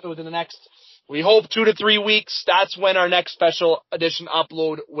to happen within the next, we hope, 2 to 3 weeks. That's when our next special edition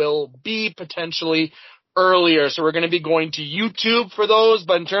upload will be, potentially earlier. So we're going to be going to YouTube for those.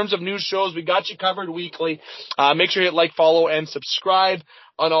 But in terms of news shows, we got you covered weekly. Make sure you hit like, follow, and subscribe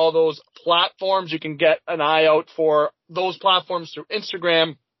on all those platforms. You can get an eye out for those platforms through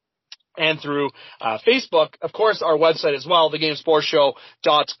Instagram and through Facebook. Of course, our website as well,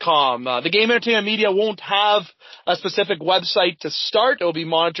 thegamesportshow.com. The Game Entertainment Media won't have a specific website to start. It will be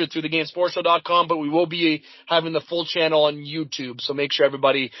monitored through thegamesportshow.com, but we will be having the full channel on YouTube, so make sure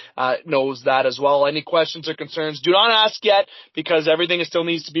everybody knows that as well. Any questions or concerns, do not ask yet, because everything still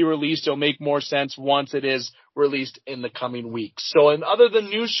needs to be released. It'll make more sense once it is released in the coming weeks. So, and other than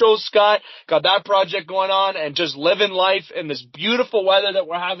news shows, Scott, got that project going on and just living life in this beautiful weather that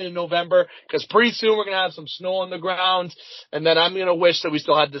we're having in November, because pretty soon we're going to have some snow on the ground, and then I'm going to wish that we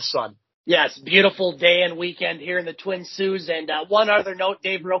still had the sun. Yes, beautiful day and weekend here in the Twin Sioux. And one other note,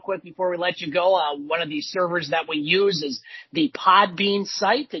 Dave, real quick before we let you go, one of these servers that we use is the Podbean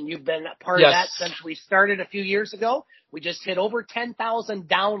site, and you've been a part of that since we started a few years ago. We just hit over 10,000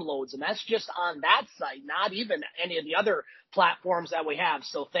 downloads, and that's just on that site, not even any of the other platforms that we have.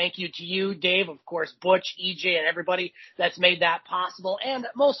 So thank you to you, Dave, of course, Butch, EJ, and everybody that's made that possible. And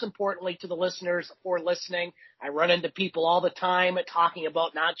most importantly, to the listeners for listening. I run into people all the time talking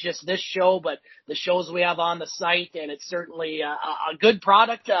about not just this show, but the shows we have on the site. And it's certainly a good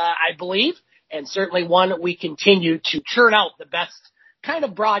product, I believe, and certainly one we continue to churn out the best kind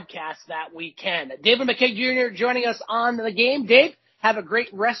of broadcast that we can. David McKay Jr. joining us on the game. Dave, have a great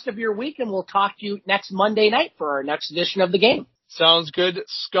rest of your week, and we'll talk to you next Monday night for our next edition of the game. Sounds good,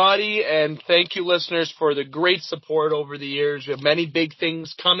 Scotty, and thank you, listeners, for the great support over the years. We have many big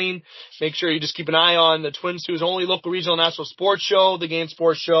things coming. Make sure you just keep an eye on the Twin Sioux only local regional national sports show, the Game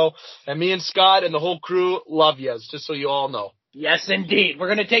Sports Show, and me and Scott and the whole crew love yous, just so you all know. Yes, indeed. We're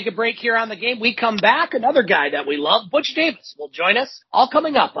going to take a break here on the game. We come back. Another guy that we love, Butch Davis, will join us. All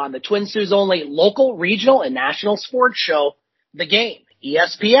coming up on the Twin Sioux only local, regional, and national sports show, The Game,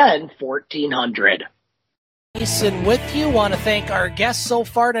 ESPN 1400. Jason with you. Want to thank our guests so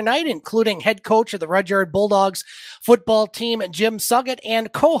far tonight, including head coach of the Rudyard Bulldogs football team, Jim Sugget,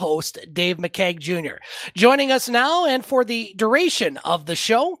 and co-host Dave McKeag Jr. Joining us now and for the duration of the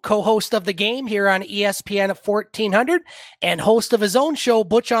show, co-host of the game here on ESPN 1400 and host of his own show,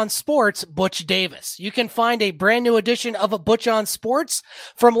 Butch on Sports, Butch Davis. You can find a brand new edition of a Butch on Sports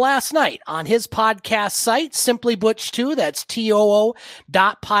from last night on his podcast site, Simply Butch 2. That's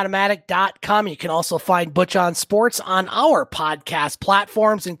TOO.podomatic.com. You can also find Butch on Sports on our podcast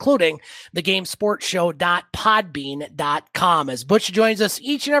platforms, including thegamesportshow.podbean.com. As Butch joins us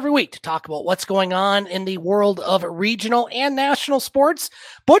each and every week to talk about what's going on in the world of regional and national sports.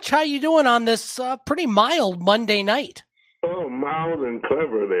 Butch, how you doing on this pretty mild Monday night? Oh, mild and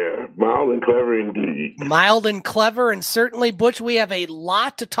clever there. Mild and clever indeed. Mild and clever, and certainly, Butch, we have a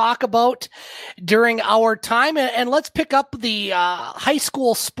lot to talk about during our time. And let's pick up the high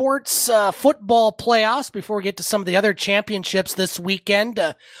school sports football playoffs before we get to some of the other championships this weekend.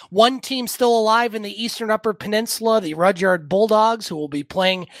 One team still alive in the Eastern Upper Peninsula, the Rudyard Bulldogs, who will be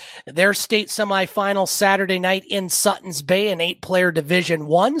playing their state semifinal Saturday night in Suttons Bay in 8-player Division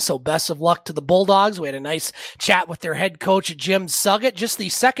I. So best of luck to the Bulldogs. We had a nice chat with their head coach, Jim Sugget. Just the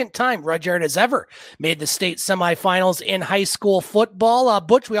second time Rudyard has ever made the state semifinals in high school football.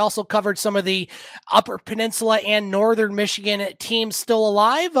 Butch, we also covered some of the Upper Peninsula and Northern Michigan teams still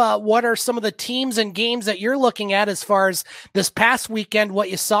alive. What are some of the teams and games that you're looking at as far as this past weekend,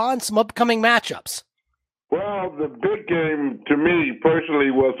 what you saw, and some upcoming matchups? Well, the big game to me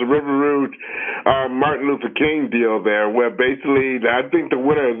personally was the River Rouge Martin Luther King deal there, where basically I think the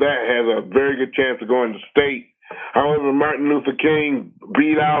winner of that has a very good chance of going to state. However, Martin Luther King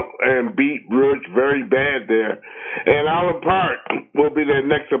beat Rouge very bad there. And Allen Park will be their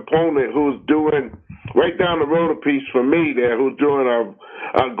next opponent, who's doing right down the road a piece for me there, who's doing a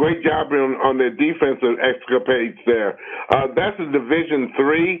great job on their defensive escapades there. That's a Division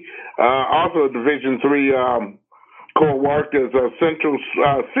III, also a Division III co-work is Central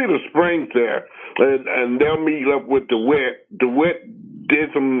Cedar Springs there. And they'll meet up with DeWitt. DeWitt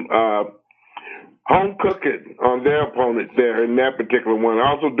did some home cooking on their opponents there in that particular one.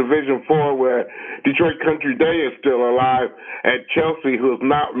 Also, Division 4, where Detroit Country Day is still alive at Chelsea, who has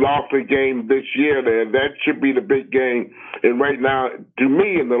not lost a game this year there. That should be the big game. And right now, to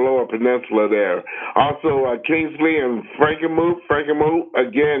me, in the Lower Peninsula there. Also, Kingsley and Frankenmuth,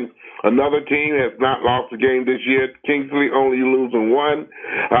 again, another team has not lost a game this year. Kingsley only losing one.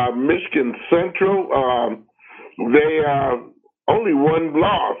 Michigan Central, they only one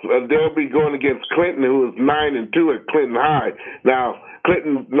loss. They'll be going against Clinton, who is 9-2 at Clinton High. Now,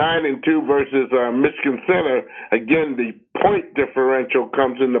 Clinton 9-2 versus Michigan Center. Again, the point differential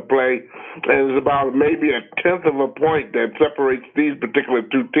comes into play, and it's about maybe a tenth of a point that separates these particular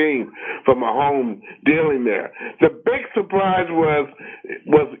two teams from a home dealing there. The big surprise was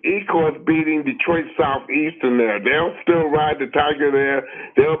Ecorse beating Detroit Southeastern there. They'll still ride the Tiger there.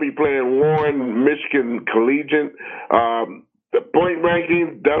 They'll be playing Warren, Michigan Collegiate. The point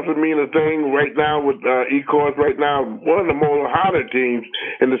ranking doesn't mean a thing right now with Ecorse. Right now, one of the more hotter teams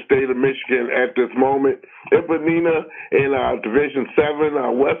in the state of Michigan at this moment. Ipanema in Division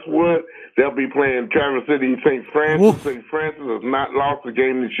 7, Westwood, they'll be playing Traverse City St. Francis. St. Francis has not lost a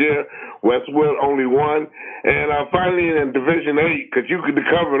game this year. Westwood only one. And finally in Division 8, because you could have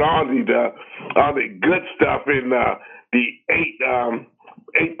covered all the good stuff in the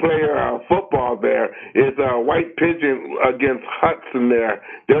eight-player football there is White Pigeon against Hudson there.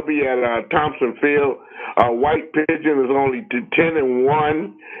 They'll be at Thompson Field. White Pigeon is only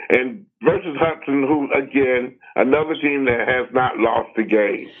 10-1, and versus Hudson, who, again, another team that has not lost a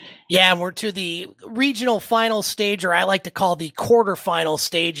game. Yeah, and we're to the regional final stage, or I like to call the quarterfinal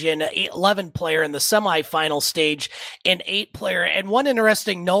stage in 11-player, and the semifinal stage in 8-player. And one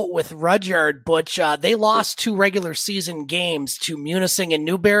interesting note with Rudyard, Butch, they lost 2 regular season games to Munising and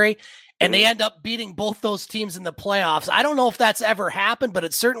Newberry, and they end up beating both those teams in the playoffs. I don't know if that's ever happened, but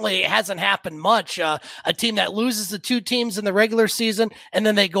it certainly hasn't happened much. A team that loses the 2 teams in the regular season, and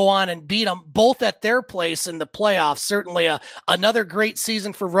then they go on and beat them both at their place in the playoffs. Certainly another great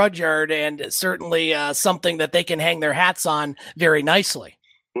season for Rudyard, and certainly something that they can hang their hats on very nicely.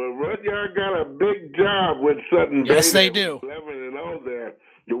 Well, Rudyard got a big job with Sutton. Yes, they do. 11-0 there.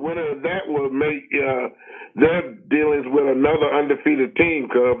 The winner of that will make their dealings with another undefeated team,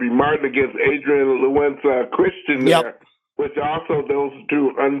 because it'll be Martin against Adrian Lewis Christian there, which also those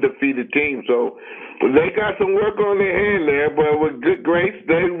 2 undefeated teams. So they got some work on their hand there, but with good grace,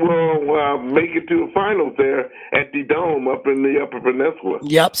 they will make it to the finals there at the Dome up in the Upper Peninsula.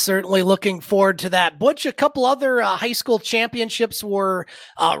 Yep, certainly looking forward to that. Butch, a couple other high school championships were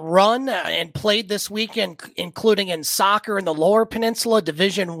run and played this weekend, including in soccer in the Lower Peninsula.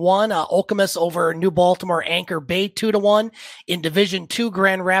 Division 1, Okemos over New Baltimore Anchor Bay 2-1. In Division 2,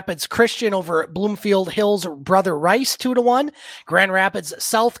 Grand Rapids Christian over Bloomfield Hills Brother Rice 2-1. Grand Rapids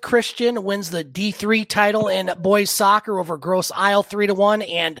South Christian wins the D3 title in boys soccer over Grosse Isle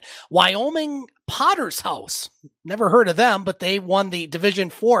 3-1, and Wyoming Potter's House, never heard of them, but they won the Division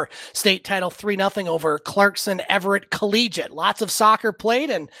 4 state title 3-0 over Clarkson Everett Collegiate. Lots of soccer played,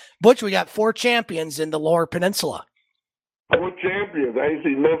 and Butch, we got 4 champions in the Lower Peninsula. 4 champions. I ain't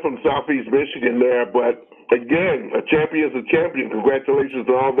seen none from Southeast Michigan there, but again, a champion is a champion. Congratulations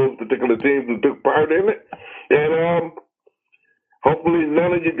to all those particular teams who took part in it, and hopefully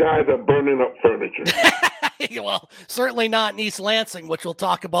none of you guys are burning up furniture. Well, certainly not in East Lansing, which we'll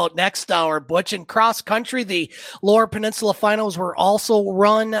talk about next hour. Butch, in cross country, the Lower Peninsula finals were also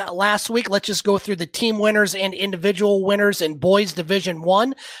run last week. Let's just go through the team winners and individual winners in boys Division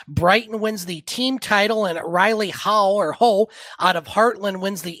 1. Brighton wins the team title, and Riley Ho out of Heartland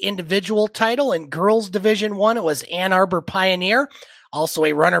wins the individual title. In girls Division 1, it was Ann Arbor Pioneer. Also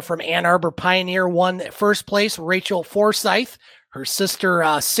a runner from Ann Arbor Pioneer won first place, Rachel Forsyth. Her sister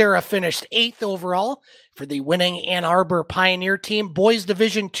Sarah finished 8th overall for the winning Ann Arbor Pioneer team. Boys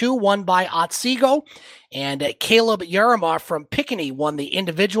Division 2 won by Otsego, and Caleb Yarimoff from Pickney won the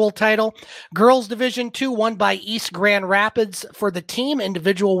individual title. Girls Division 2 won by East Grand Rapids for the team.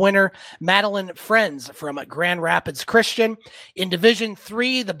 Individual winner Madeline Friends from Grand Rapids Christian. In Division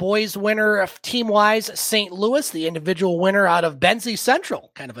 3, the boys winner of team-wise, St. Louis. The individual winner out of Benzie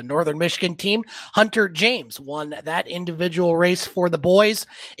Central, kind of a Northern Michigan team, Hunter James won that individual race for the boys.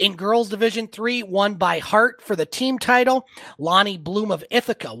 In girls Division 3, won by Hart for the team title. Lonnie Bloom of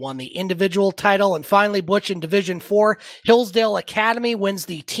Ithaca won the individual title. And finally, Butch, in Division 4, Hillsdale Academy wins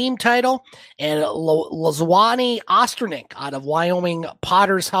the team title, and Lazwani Osternick out of Wyoming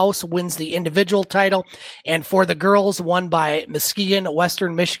Potter's House wins the individual title. And for the girls, won by Muskegon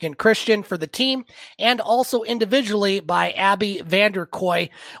Western Michigan Christian for the team, and also individually by Abby Vanderkoy.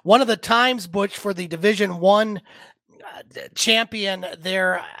 One of the times, Butch, for the Division 1 champion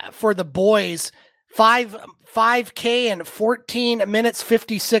there for the boys, 5K in 14 minutes,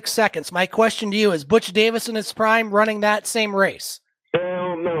 56 seconds. My question to you is Butch Davis in his prime running that same race?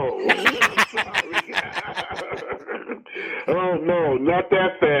 Hell no. Oh, no, not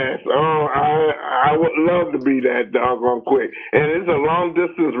that fast. Oh, I would love to be that doggone quick. And it's a long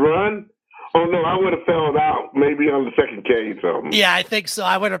distance run. Oh, no, I would have fell out maybe on the second K. Something. Yeah, I think so.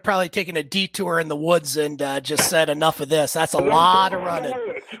 I would have probably taken a detour in the woods and just said enough of this. That's a lot of running.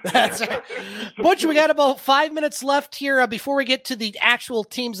 That's Butch, we got about 5 minutes left here before we get to the actual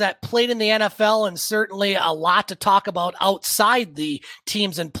teams that played in the NFL, and certainly a lot to talk about outside the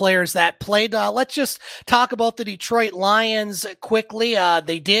teams and players that played. Let's just talk about the Detroit Lions quickly.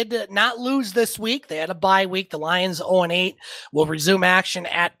 They did not lose this week. They had a bye week. The Lions 0-8 will resume action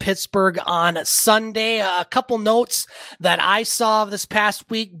at Pittsburgh on Sunday. A couple notes that I saw this past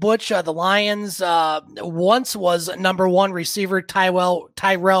week, Butch. The Lions once was number one receiver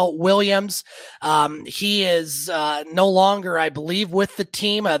Tyrell Williams. He is no longer, I believe, with the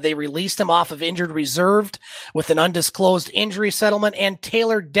team. They released him off of injured reserve with an undisclosed injury settlement. And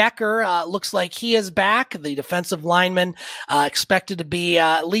Taylor Decker looks like he is back. The defensive lineman expected to be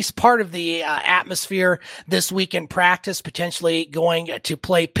at least part of the atmosphere this week in practice, potentially going to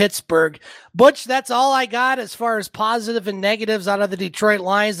play Pittsburgh. Butch, that's all I got as far as positive and negatives out of the Detroit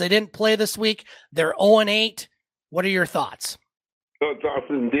Lions. They didn't play this week. They're 0-8. What are your thoughts? Thoughts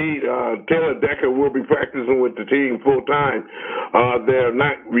indeed. Taylor Decker will be practicing with the team full time. They're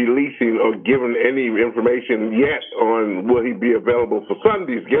not releasing or giving any information yet on will he be available for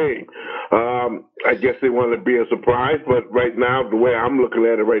Sunday's game. I guess they want to be a surprise, but right now, the way I'm looking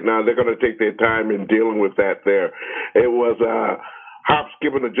at it right now, they're going to take their time in dealing with that there. It was hop,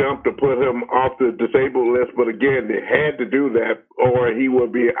 skip, and a jump to put him off the disabled list, but again, they had to do that or he will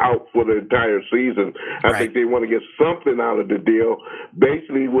be out for the entire season. I think they want to get something out of the deal,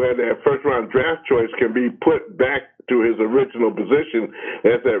 basically where their first-round draft choice can be put back to his original position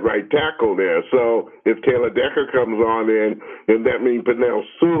as that right tackle there. So if Taylor Decker comes on in, then that means Penel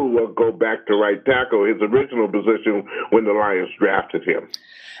Sewell will go back to right tackle, his original position when the Lions drafted him.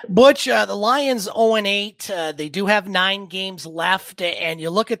 Butch, the Lions 0-8. They do have 9 games left, and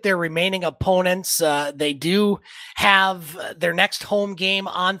you look at their remaining opponents. They do have their next home game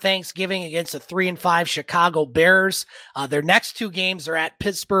on Thanksgiving against the 3-5 Chicago Bears. Their next 2 games are at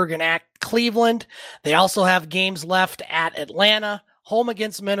Pittsburgh and at Cleveland. They also have games left at Atlanta, home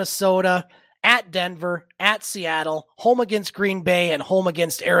against Minnesota, at Denver, at Seattle, home against Green Bay, and home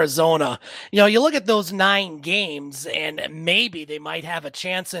against Arizona. You know, you look at those 9 games, and maybe they might have a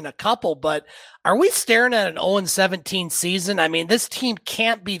chance in a couple, but are we staring at an 0-17 season? I mean, this team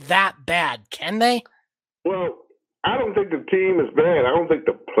can't be that bad, can they? Well, I don't think the team is bad. I don't think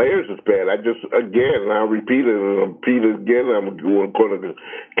the players is bad. I just, again, I'll repeat it and repeat it again. I'm going to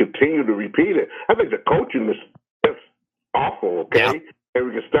continue to repeat it. I think the coaching is just awful, okay? Yeah. And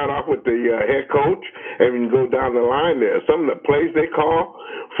we can start off with the head coach, and we can go down the line there. Some of the plays they call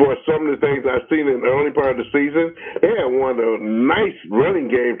for some of the things I've seen in the early part of the season, they have one of the nice running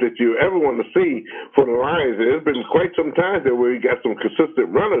games that you ever want to see for the Lions. There's been quite some times there where we got some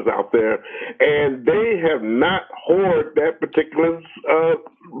consistent runners out there, and they have not hoarded that particular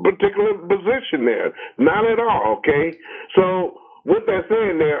position there. Not at all, okay? So with that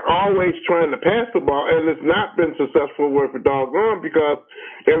saying, they're always trying to pass the ball, and it's not been successful worth a doggone because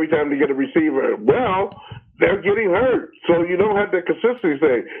every time they get a receiver, well, they're getting hurt. So you don't have the consistency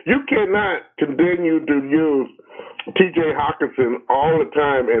thing. You cannot continue to use T.J. Hawkinson all the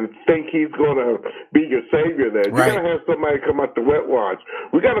time and think he's going to be your savior there. Right. You got to have somebody come out the wet watch.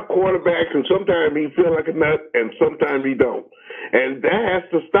 We got a quarterback, and sometimes he feels like a nut, and sometimes he don't. And that has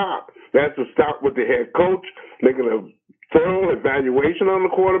to stop. That has to stop with the head coach. They're going to thorough evaluation on the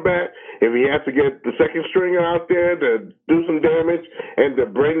quarterback. If he has to get the second stringer out there to do some damage and to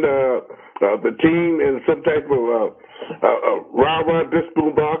bring the team in some type of rah-rah,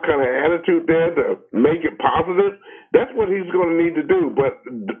 disco ball kind of attitude there to make it positive, that's what he's going to need to do. But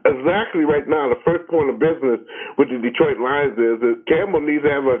exactly right now, the first point of business with the Detroit Lions is that Campbell needs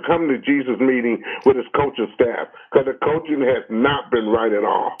to have a come-to-Jesus meeting with his coaching staff because the coaching has not been right at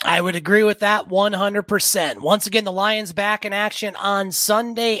all. I would agree with that 100%. Once again, the Lions back in action on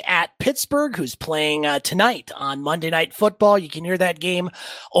Sunday at Pittsburgh, who's playing tonight on Monday Night Football. You can hear that game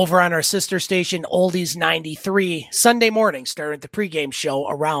over on our sister station, Oldies 93, Sunday morning, starting the pregame show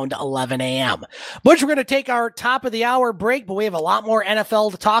around 11 a.m. Butch, we're going to take our top of the hour break, but we have a lot more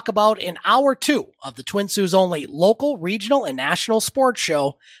NFL to talk about in hour 2 of the Twin Sault's only local, regional, and national sports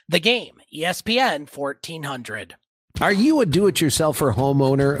show, The Game, ESPN 1400. Are you a do-it-yourselfer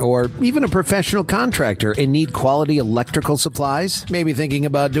homeowner or even a professional contractor and need quality electrical supplies? Maybe thinking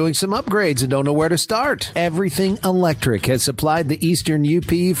about doing some upgrades and don't know where to start? Everything Electric has supplied the Eastern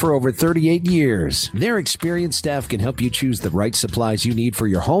UP for over 38 years. Their experienced staff can help you choose the right supplies you need for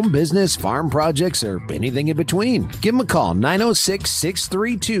your home business, farm projects, or anything in between. Give them a call,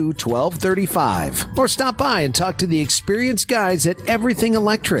 906-632-1235. Or stop by and talk to the experienced guys at Everything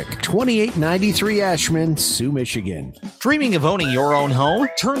Electric, 2893 Ashman, Sioux, Michigan. Dreaming of owning your own home?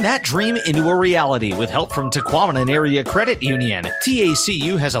 Turn that dream into a reality with help from Tequamanon Area Credit Union.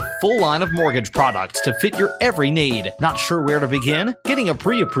 TACU has a full line of mortgage products to fit your every need. Not sure where to begin? Getting a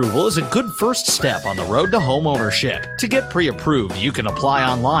pre-approval is a good first step on the road to home ownership. To get pre-approved, you can apply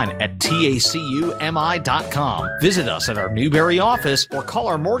online at tacumi.com. Visit us at our Newberry office or call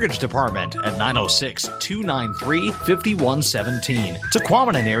our mortgage department at 906-293-5117.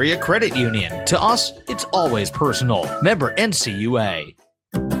 Tequamanon Area Credit Union. To us, it's always personal. Member NCUA.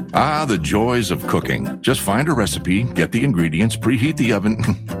 Ah, the joys of cooking. Just find a recipe, get the ingredients, preheat the oven.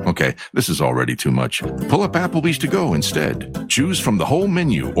 Okay, this is already too much. Pull up Applebee's to go instead. Choose from the whole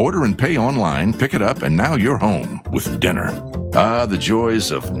menu, order and pay online, pick it up, and now you're home with dinner. Ah, the joys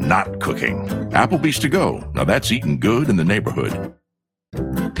of not cooking. Applebee's to go. Now that's eating good in the neighborhood.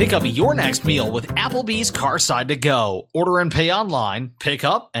 Pick up your next meal with Applebee's Carside to Go. Order and pay online, pick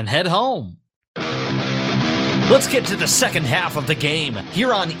up, and head home. Let's get to the second half of the game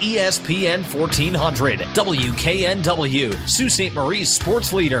here on ESPN 1400, WKNW, Sault Ste. Marie's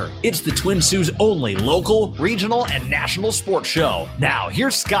sports leader. It's the Twin Sault's only local, regional, and national sports show. Now,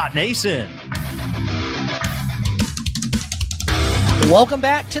 here's Scott Nason. Welcome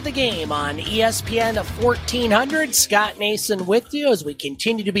back to the game on ESPN 1400. Scott Nason with you as we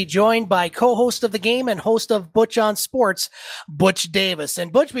continue to be joined by co-host of the game and host of Butch on Sports, Butch Davis.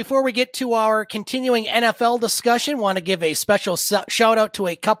 And Butch, before we get to our continuing NFL discussion, want to give a special shout out to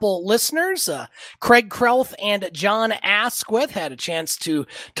a couple listeners. Craig Krauth and John Asquith. Had a chance to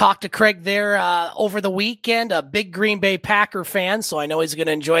talk to Craig there over the weekend, a big Green Bay Packer fan, so I know he's going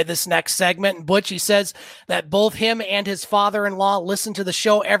to enjoy this next segment. And Butch, he says that both him and his father-in-law listen to the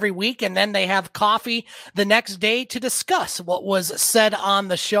show every week, and then they have coffee the next day to discuss what was said on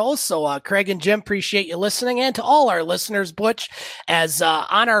the show. So Craig and Jim, appreciate you listening, and to all our listeners, Butch, as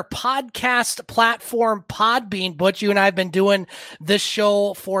on our podcast platform Podbean. Butch, you and I have been doing this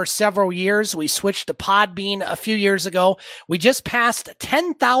show for several years. We switched to Podbean a few years ago. We just passed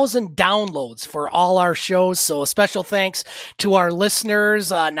 10,000 downloads for all our shows, so a special thanks to our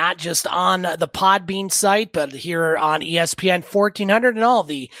listeners, not just on the Podbean site, but here on ESPN 1400 and all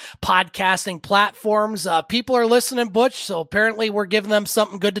the podcasting platforms. People are listening, Butch, so apparently we're giving them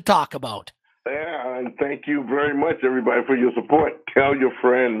something good to talk about. Yeah, and thank you very much, everybody, for your support. Tell your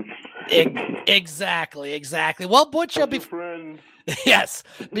friends. Exactly. Well, Butch, yes.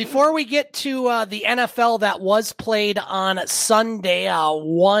 Before we get to the NFL that was played on Sunday,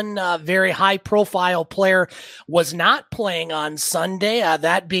 one very high-profile player was not playing on Sunday,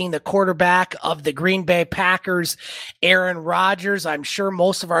 that being the quarterback of the Green Bay Packers, Aaron Rodgers. I'm sure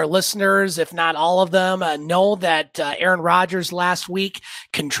most of our listeners, if not all of them, know that Aaron Rodgers last week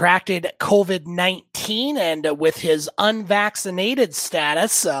contracted COVID-19, and with his unvaccinated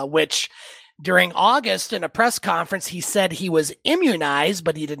status, which during August, in a press conference, he said he was immunized,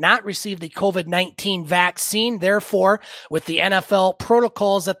 but he did not receive the COVID-19 vaccine. Therefore, with the NFL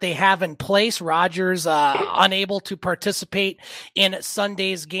protocols that they have in place, Rodgers unable to participate in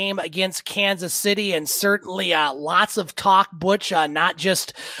Sunday's game against Kansas City, and certainly lots of talk, Butch, not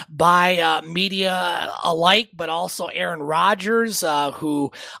just by media alike, but also Aaron Rodgers,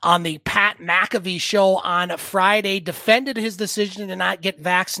 who on the Pat McAfee show on Friday defended his decision to not get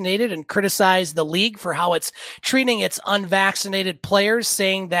vaccinated and criticized the league for how it's treating its unvaccinated players,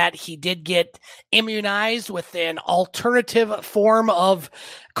 saying that he did get immunized with an alternative form of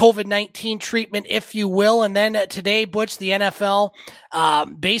COVID-19 treatment, if you will. And then today, Butch, the NFL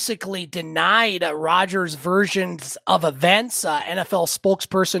basically denied Rodgers' versions of events. NFL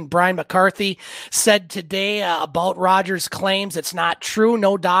spokesperson Brian McCarthy said today about Rodgers' claims it's not true.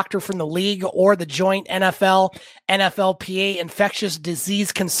 No doctor from the league or the joint NFLPA infectious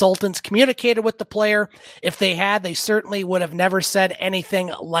disease consultants communicated with the player. If they had, they certainly would have never said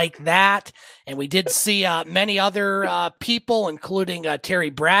anything like that. And we did see many other people, including Terry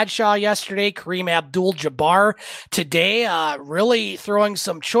Bradshaw yesterday, Kareem Abdul-Jabbar today, really throwing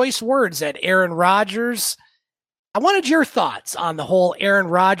some choice words at Aaron Rodgers. I wanted your thoughts on the whole Aaron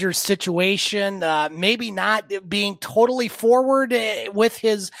Rodgers situation, maybe not being totally forward with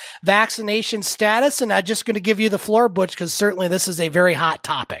his vaccination status. And I'm just going to give you the floor, Butch, because certainly this is a very hot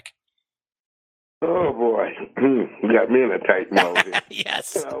topic. Oh boy, you got me in a tight mode here.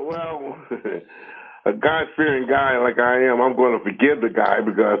 Yes. Well, a God-fearing guy like I am, I'm going to forgive the guy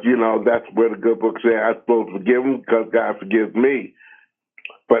because that's where the good book says I'm supposed to forgive him because God forgives me.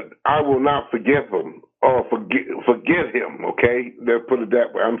 But I will not forgive him or forget him. Okay, let's put it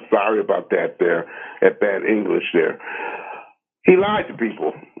that way. I'm sorry about that. There, at bad English there. He lied to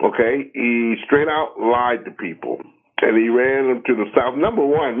people. Okay, he straight out lied to people. And he ran them to the South. Number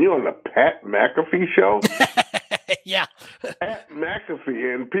one, on the Pat McAfee show? Yeah. Pat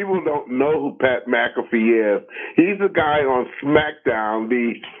McAfee, and people don't know who Pat McAfee is. He's the guy on SmackDown,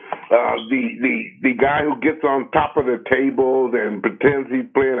 the guy who gets on top of the tables and pretends he's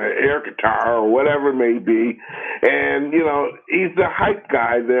playing an air guitar or whatever it may be. And, he's the hype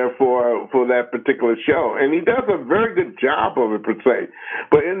guy there for that particular show. And he does a very good job of it, per se.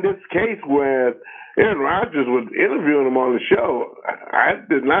 But in this case where Aaron Rodgers was interviewing him on the show, I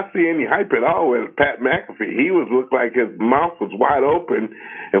did not see any hype at all with Pat McAfee. He looked like his mouth was wide open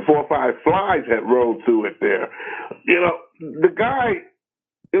and 4 or 5 flies had rolled through it there. The guy,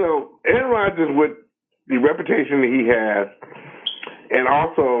 Aaron Rodgers, with the reputation that he has, and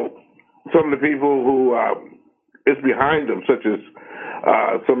also some of the people who is behind him, such as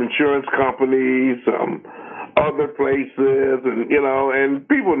some insurance companies, some other places, and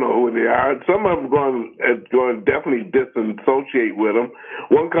people know who they are. Some of them going to definitely disassociate with them.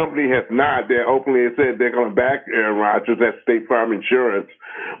 One company has not. They openly said they're going to back Aaron Rodgers. That's State Farm Insurance.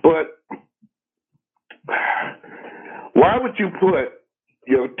 But why would you put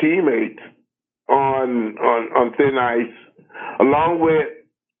your teammates on thin ice, along with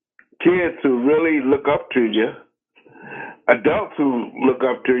kids who really look up to you, adults who look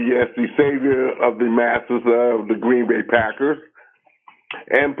up to you as the savior of the masses of the Green Bay Packers,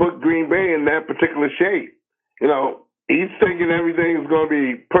 and put Green Bay in that particular shape? He's thinking everything is going to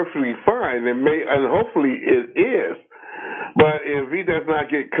be perfectly fine, and hopefully it is. But if he does not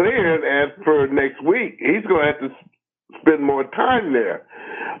get cleared as per next week, he's going to have to spend more time there.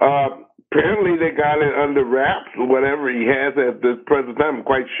 Apparently they got it under wraps, or whatever he has at this present time. I'm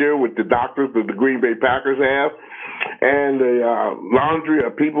quite sure with the doctors that the Green Bay Packers have and the laundry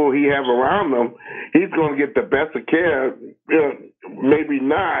of people he have around them, he's going to get the best of care, maybe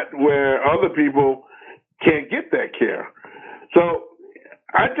not, where other people can't get that care. So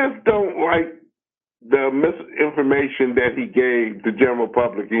I just don't like the misinformation that he gave the general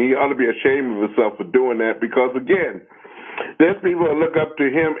public, and he ought to be ashamed of himself for doing that because, again, there's people that look up to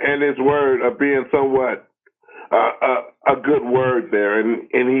him and his word of being somewhat a good word there, and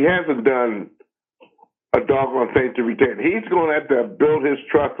he hasn't done a doggone thing to retain. He's going to have to build his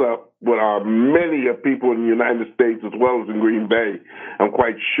trust up with many of people in the United States as well as in Green Bay, I'm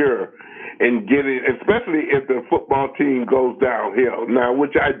quite sure, and especially if the football team goes downhill. Now,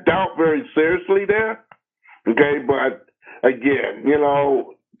 which I doubt very seriously there, okay, but again,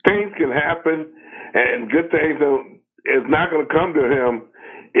 things can happen, and good things is not going to come to him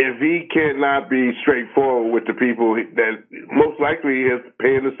if he cannot be straightforward with the people that most likely is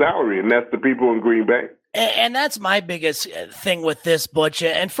paying the salary, and that's the people in Green Bay. And that's my biggest thing with this, Butch.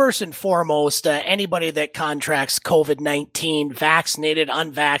 And first and foremost, anybody that contracts COVID-19, vaccinated,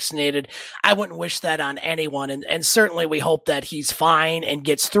 unvaccinated, I wouldn't wish that on anyone. And certainly we hope that he's fine and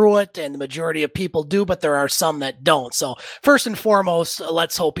gets through it. And the majority of people do, but there are some that don't. So first and foremost,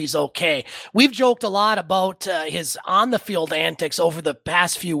 let's hope he's okay. We've joked a lot about his on-the-field antics over the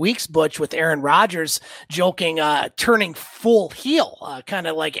past few weeks, Butch, with Aaron Rodgers joking, turning full heel, kind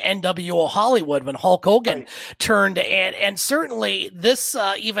of like NWO Hollywood when Hulk Hogan turned, and certainly this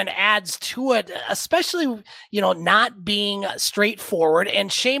even adds to it, especially not being straightforward.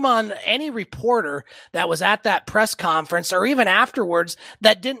 And shame on any reporter that was at that press conference or even afterwards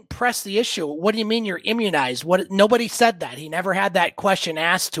that didn't press the issue. What do you mean you're immunized? Nobody said that. He never had that question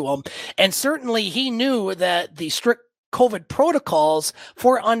asked to him, and certainly he knew that the strict COVID protocols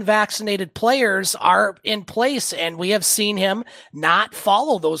for unvaccinated players are in place, and we have seen him not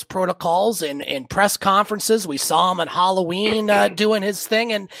follow those protocols in press conferences. We saw him at Halloween doing his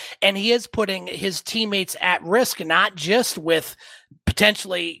thing, and he is putting his teammates at risk, not just with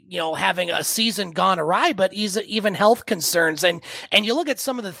potentially, having a season gone awry, but even health concerns. And you look at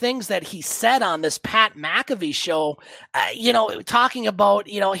some of the things that he said on this Pat McAfee show, talking about,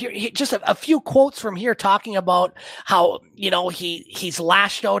 here, just a few quotes from here, talking about how, he's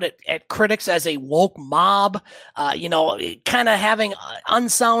lashed out at critics as a woke mob, kind of having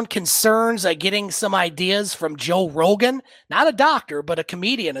unsound concerns, getting some ideas from Joe Rogan, not a doctor, but a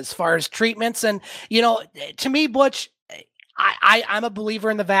comedian as far as treatments. And, to me, Butch, I'm a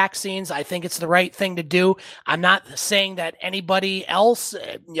believer in the vaccines. I think it's the right thing to do. I'm not saying that anybody else,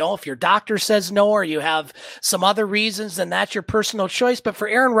 if your doctor says no or you have some other reasons, then that's your personal choice. But for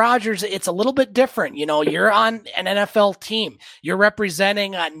Aaron Rodgers, it's a little bit different. You're on an NFL team. You're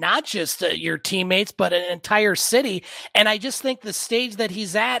representing not just your teammates, but an entire city. And I just think the stage that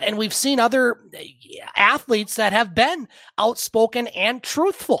he's at, and we've seen other athletes that have been outspoken and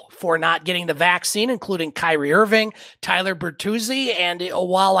truthful for not getting the vaccine, including Kyrie Irving, Tyler Bertuzzi. And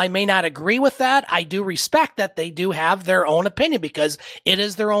while I may not agree with that, I do respect that they do have their own opinion because it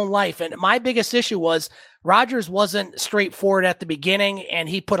is their own life. And my biggest issue was Rodgers wasn't straightforward at the beginning, and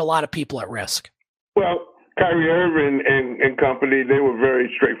he put a lot of people at risk. Well, Kyrie Irving and company, they were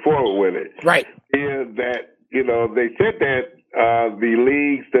very straightforward with it. Right. They said that the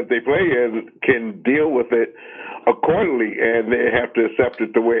leagues that they play in can deal with it accordingly, and they have to accept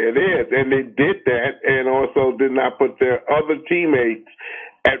it the way it is. And they did that, and also did not put their other teammates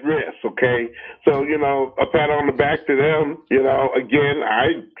at risk, okay? So, a pat on the back to them. Again,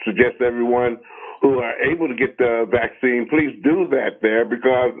 I suggest everyone who are able to get the vaccine, please do that there,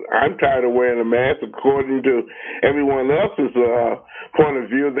 because I'm tired of wearing a mask. According to everyone else's point of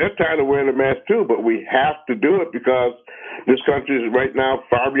view, they're tired of wearing a mask too, but we have to do it because this country is right now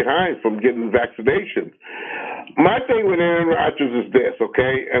far behind from getting vaccinations. My thing with Aaron Rodgers is this,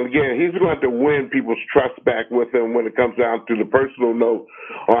 okay? And again, he's going to have to win people's trust back with him when it comes down to the personal note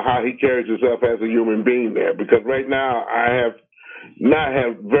on how he carries himself as a human being there, because right now I have not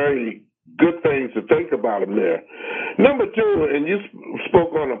have very good things to think about him there. Number two, and you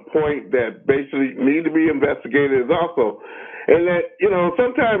spoke on a point that basically need to be investigated is also, and that,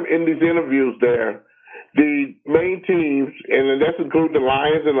 sometimes in these interviews there, the main teams, and that's including the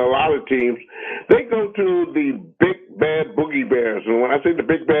Lions and a lot of teams, they go to the big bad boogie bears. And when I say the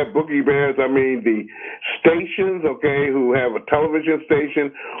big bad boogie bears, I mean the stations, okay, who have a television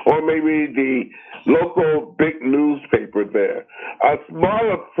station, or maybe the local big newspaper there. A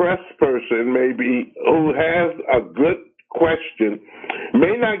smaller press person maybe who has a good question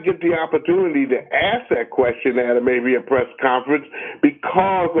may not get the opportunity to ask that question at maybe a press conference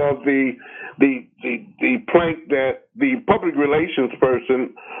because of the plank that the public relations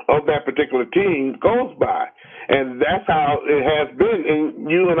person of that particular team goes by. And that's how it has been. And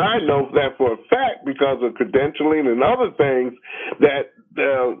you and I know that for a fact because of credentialing and other things that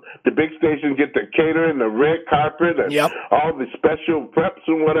the big stations get the catering, the red carpet, and all the special preps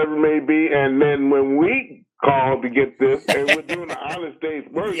and whatever it may be. And then when we call to get this, and we're doing the honest day's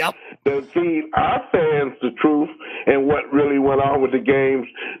work to feed our fans the truth and what really went on with the games,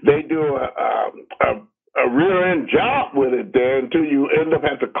 they do a rear-end job with it there until you end up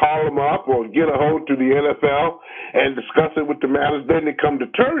having to call them up or get a hold to the NFL and discuss it with the managers. Then they come to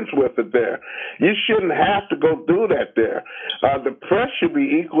terms with it there. You shouldn't have to go do that there. The press should be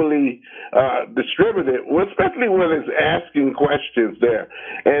equally distributed, especially when it's asking questions there.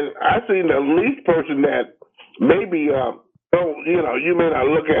 And I've seen the least person that maybe, you may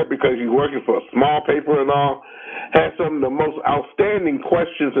not look at because you're working for a small paper and all, has some of the most outstanding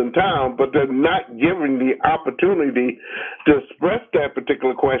questions in town, but they're not given the opportunity to express that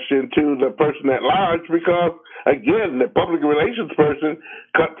particular question to the person at large because, again, the public relations person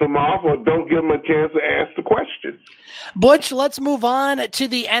cuts them off or don't give them a chance to ask the question. Butch, let's move on to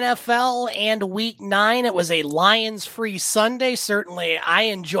the NFL and Week 9. It was a Lions-free Sunday. Certainly, I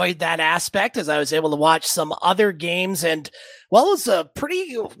enjoyed that aspect as I was able to watch some other games. And, well, it was a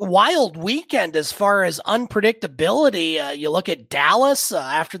pretty wild weekend as far as unpredictability. You look at Dallas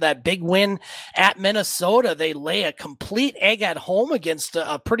after that big win at Minnesota. They lay a complete egg at home against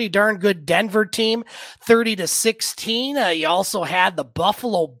a pretty darn good Denver team, 30-16. You also had the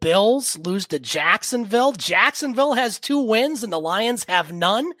Buffalo Bills lose to Jacksonville. Jacksonville has 2 wins and the Lions have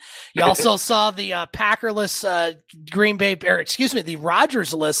none. You also saw the the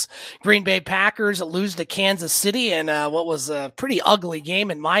Rodgers-less Green Bay Packers lose to Kansas City in what was a pretty ugly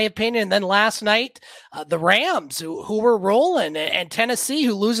game in my opinion. And then last night, the Rams who were rolling and Tennessee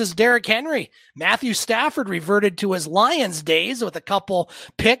who loses Derrick Henry. Matthew Stafford reverted to his Lions days with a couple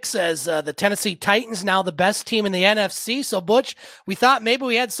picks as the Tennessee Titans now the best team in the NFC. So Butch, we thought maybe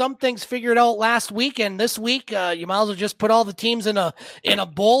we had some things figured out last week, and this week you might as well just put all the teams in a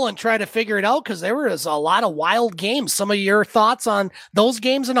bowl and try to figure it out because there was a lot of wild games. Some of your thoughts on those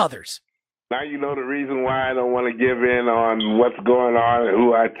games and others? Now you know the reason why I don't want to give in on what's going on and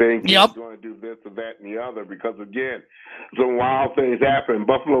who I think is going to do this or that and the other. Because, again, some wild things happen.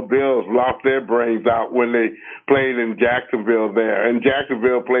 Buffalo Bills lost their brains out when they played in Jacksonville there. And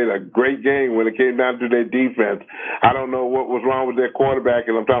Jacksonville played a great game when it came down to their defense. I don't know what was wrong with their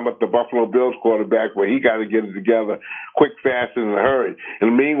quarterback, and I'm talking about the Buffalo Bills quarterback, where he got to get it together quick, fast, and in a hurry.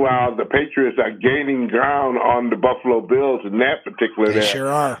 And meanwhile, the Patriots are gaining ground on the Buffalo Bills in that particular They there.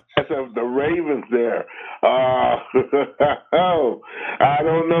 sure are. The Ravens there. I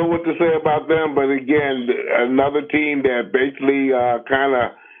don't know what to say about them, but again, another team that basically kind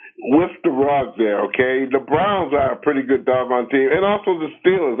of whiffed the rug there, okay? The Browns are a pretty good doggone team, and also the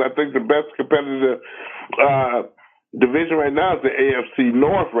Steelers. I think the best competitive division right now is the AFC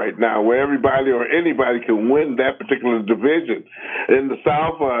North right now, where everybody or anybody can win that particular division. In the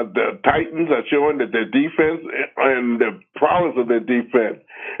South, the Titans are showing that their defense and the prowess of their defense,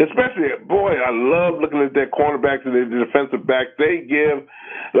 especially, boy, I love looking at their cornerbacks and their defensive backs. They give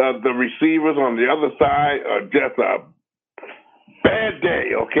the receivers on the other side just a bad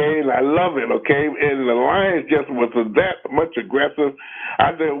day, okay? And I love it, okay? And the Lions just was that much aggressive.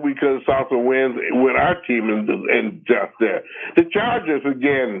 I think we could have saw some wins with our team and just there. The Chargers,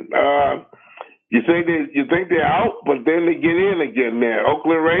 again, you think they're out, but then they get in again there.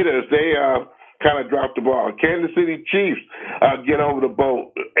 Oakland Raiders, they kind of dropped the ball. Kansas City Chiefs get over the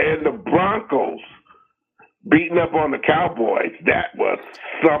boat. And the Broncos beating up on the Cowboys. That was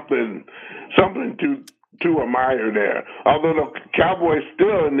something to admire there. Although the Cowboys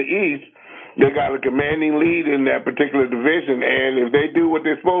still in the East, they got a commanding lead in that particular division, and if they do what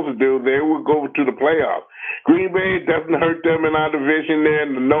they're supposed to do, they will go to the playoffs. Green Bay doesn't hurt them in our division there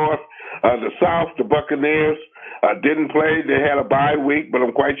in the North. The South, the Buccaneers didn't play. They had a bye week, but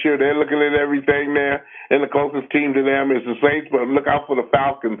I'm quite sure they're looking at everything there, and the closest team to them is the Saints, but look out for the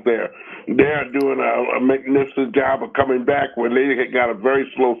Falcons there. They're doing a magnificent job of coming back where they got a very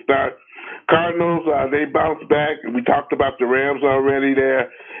slow start. Cardinals, they bounced back. We talked about the Rams already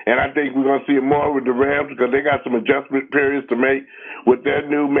there, and I think we're going to see more with the Rams because they got some adjustment periods to make with their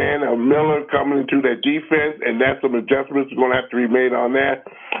new man, Miller, coming into their defense, and that's some adjustments going to have to be made on that.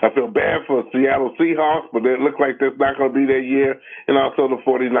 I feel bad for Seattle Seahawks, but it looks like that's not going to be their year, and also the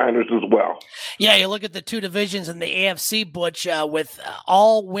 49ers as well. Yeah, you look at the two divisions in the AFC, Butch, with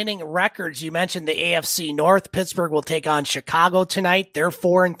all winning records. You mentioned the AFC North. Pittsburgh will take on Chicago tonight. They're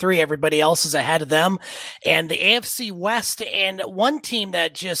 4-3. Everybody else is ahead of them. And the AFC West, and one team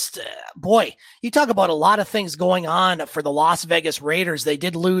that just, boy, you talk about a lot of things going on for the Las Vegas Raiders. They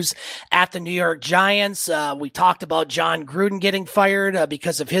did lose at the New York Giants. We talked about John Gruden getting fired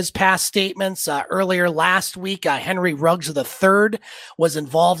because of his past statements. Earlier last week, Henry Ruggs III was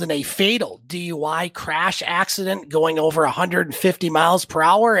involved in a fatal DUI crash accident going over 150 miles per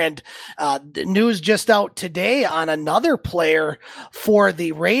hour. And news just out today on another player for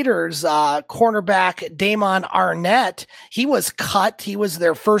the Raiders, cornerback Damon Arnett. He was cut. He was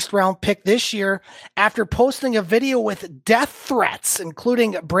their first round pick this year after posting a video with death threats,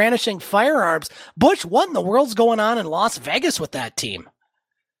 including brandishing firearms. Butch, what in the world's going on in Las Vegas with that team?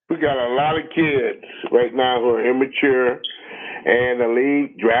 We got a lot of kids right now who are immature, and the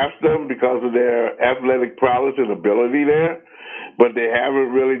league drafts them because of their athletic prowess and ability there, but they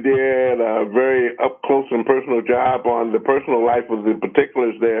haven't really did a very up-close and personal job on the personal life of the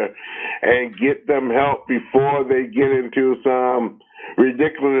particulars there and get them help before they get into some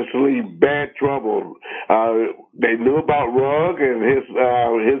ridiculously bad trouble. They knew about Rugg and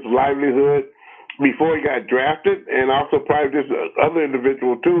his livelihood before he got drafted, and also probably this other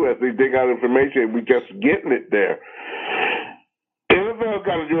individual too, as they dig out information. We just getting it there. NFL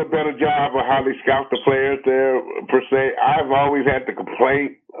got to do a better job of how they scout the players there, per se. I've always had the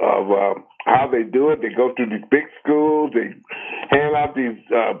complaint of how they do it. They go through these big schools. They hand out these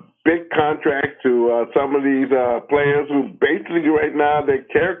big contracts to some of these players who basically right now their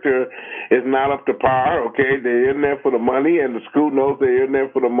character is not up to par, okay? They're in there for the money, and the school knows they're in there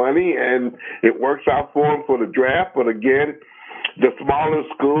for the money, and it works out for them for the draft. But again, the smaller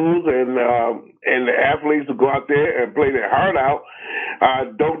schools and the athletes who go out there and play their heart out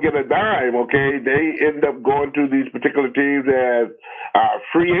don't get a dime, okay? They end up going to these particular teams as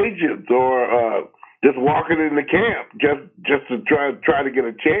free agents or just walking in the camp just to try to get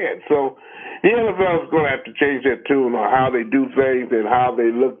a chance. So the NFL is going to have to change their tune on how they do things and how they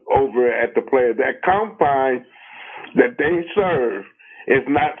look over at the players. That combine that they serve is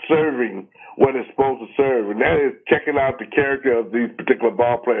not serving what it's supposed to serve, and that is checking out the character of these particular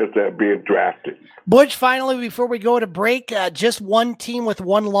ball players that are being drafted. Butch, finally, before we go to break, just one team with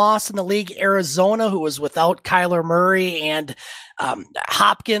one loss in the league, Arizona, who was without Kyler Murray and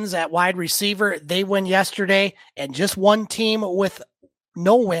Hopkins at wide receiver. They win yesterday, and just one team with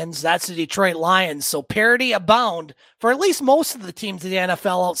no wins. That's the Detroit Lions. So parity abound for at least most of the teams in the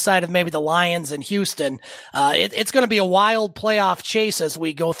NFL outside of maybe the Lions and Houston. It's going to be a wild playoff chase as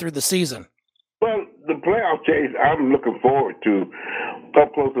we go through the season. Well, the playoff chase, I'm looking forward to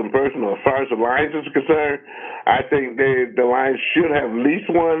up close and personal. As far as the Lions is concerned, I think the Lions should have at least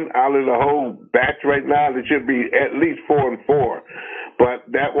one out of the whole batch right now. They should be at least 4-4. But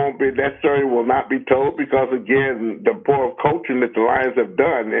that story will not be told because, again, the poor coaching that the Lions have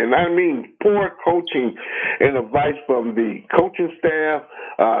done, and I mean poor coaching and advice from the coaching staff,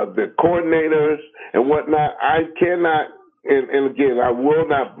 the coordinators, and whatnot. I cannot. And again, I will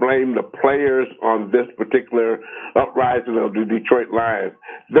not blame the players on this particular uprising of the Detroit Lions.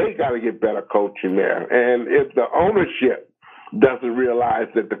 They got to get better coaching there. And if the ownership doesn't realize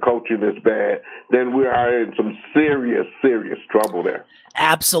that the coaching is bad, then we are in some serious, serious trouble there.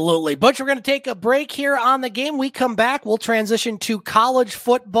 Absolutely. Butch, we're going to take a break here on the game. We come back, we'll transition to college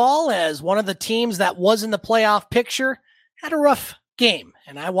football as one of the teams that was in the playoff picture had a rough game,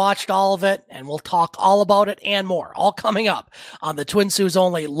 and I watched all of it, and we'll talk all about it and more, all coming up on the Twin Sault's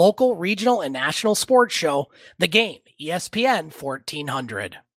only local, regional, and national sports show, The Game, ESPN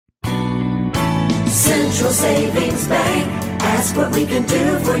 1400. Central Savings Bank, ask what we can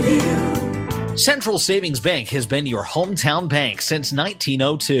do for you. Central Savings Bank has been your hometown bank since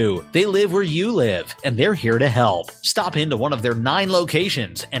 1902. They live where you live, and they're here to help. Stop into one of their 9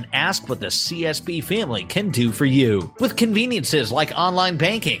 locations and ask what the CSB family can do for you. With conveniences like online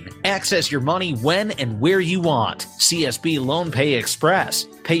banking, access your money when and where you want. CSB Loan Pay Express.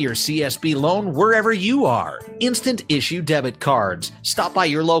 Pay your CSB loan wherever you are. Instant issue debit cards. Stop by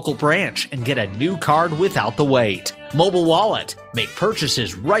your local branch and get a new card without the wait. Mobile wallet. Make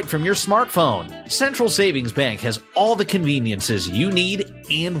purchases right from your smartphone. Central Savings Bank has all the conveniences you need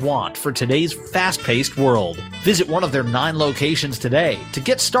and want for today's fast-paced world. Visit one of their 9 locations today to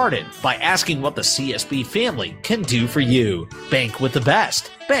get started by asking what the CSB family can do for you. Bank with the best.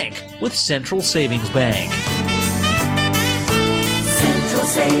 Bank with Central Savings Bank. Central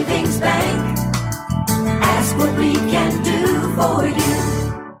Savings Bank, ask what we can do for you.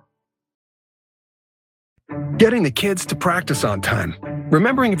 Getting the kids to practice on time.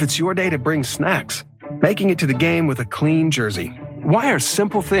 Remembering if it's your day to bring snacks. Making it to the game with a clean jersey. Why are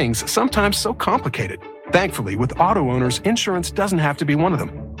simple things sometimes so complicated? Thankfully, with Auto Owners, insurance doesn't have to be one of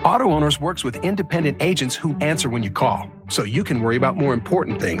them. Auto Owners works with independent agents who answer when you call, so you can worry about more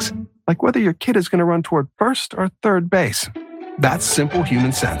important things, like whether your kid is going to run toward first or third base. That's simple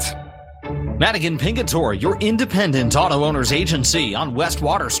human sense. Madigan Pingator, your independent auto owners agency on West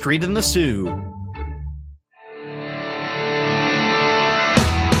Water Street in the Sioux.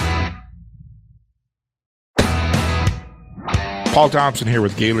 Paul Thompson here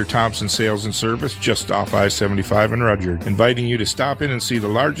with Gaylor Thompson Sales and Service, just off I-75 in Rudyard, inviting you to stop in and see the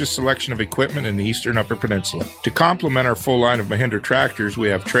largest selection of equipment in the Eastern Upper Peninsula. To complement our full line of Mahindra tractors, we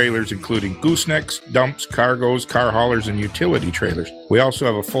have trailers including goosenecks, dumps, cargoes, car haulers, and utility trailers. We also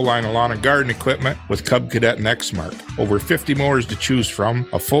have a full line of lawn and garden equipment with Cub Cadet and X-Mark. Over 50 mowers to choose from,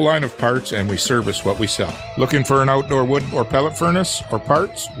 a full line of parts, and we service what we sell. Looking for an outdoor wood or pellet furnace or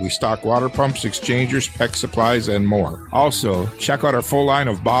parts? We stock water pumps, exchangers, PEX supplies, and more. Also, check out our full line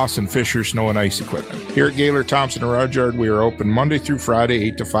of Boss and Fisher snow and ice equipment. Here at Gaylor Thompson and Rudyard, we are open Monday through Friday,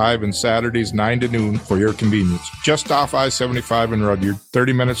 8 to 5, and Saturdays, 9 to noon for your convenience. Just off I-75 in Rudyard,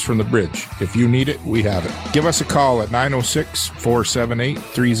 30 minutes from the bridge. If you need it, we have it. Give us a call at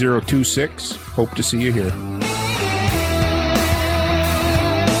 906-478-3026. Hope to see you here.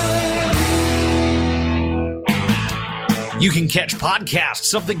 You can catch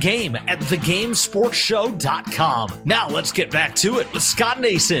podcasts of The Game at thegamesportshow.com. Now let's get back to it with Scott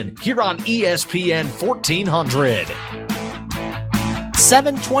Nason here on ESPN 1400.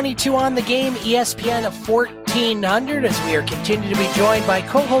 7:22 on The Game, ESPN 1400, as we are continuing to be joined by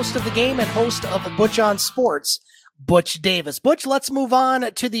co-host of The Game and host of Butch on Sports, Butch Davis. Butch, let's move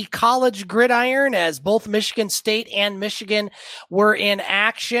on to the college gridiron as both Michigan State and Michigan were in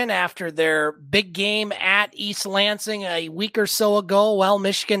action after their big game at East Lansing a week or so ago. Well,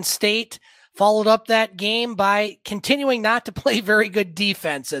 Michigan State followed up that game by continuing not to play very good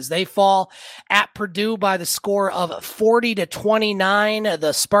defense as they fall at Purdue by the score of 40-29.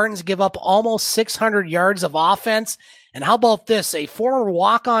 The Spartans give up almost 600 yards of offense. And how about this? A former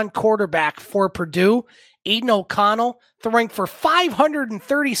walk-on quarterback for Purdue Aiden O'Connell throwing for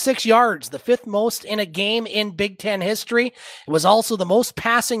 536 yards, the fifth most in a game in Big Ten history. It was also the most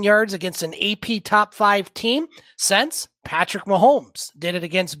passing yards against an AP top 5 team since Patrick Mahomes did it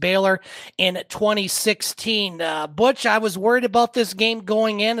against Baylor in 2016. Butch, I was worried about this game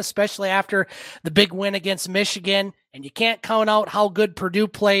going in, especially after the big win against Michigan. And you can't count out how good Purdue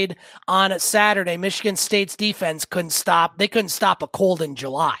played on Saturday. Michigan State's defense couldn't stop a cold in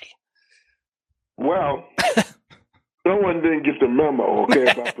July. Well, someone didn't get the memo, okay,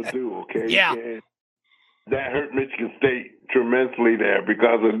 about Purdue, okay? Yeah. And that hurt Michigan State tremendously there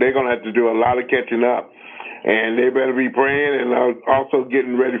because they're going to have to do a lot of catching up. And they better be praying and also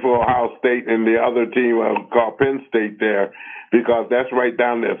getting ready for Ohio State and the other team called Penn State there, because that's right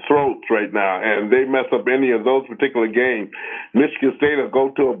down their throats right now. And they mess up any of those particular games, Michigan State will go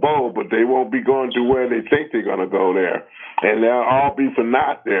to a bowl, but they won't be going to where they think they're going to go there. And they'll all be for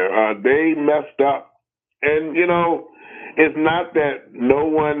naught there. They messed up. And, you know, it's not that no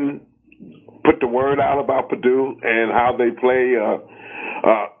one put the word out about Purdue and how they play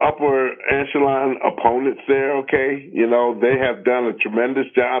upper echelon opponents there, okay? You know, they have done a tremendous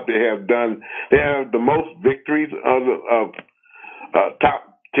job. They have the most victories of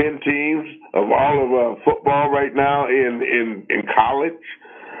top 10 teams of all of football right now in college.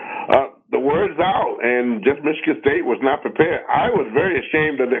 The word's out, and just Michigan State was not prepared. I was very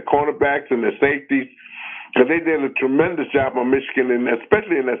ashamed of their cornerbacks and their safeties because they did a tremendous job on Michigan, and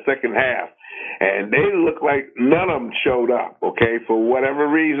especially in that second half. And they look like none of them showed up, okay, for whatever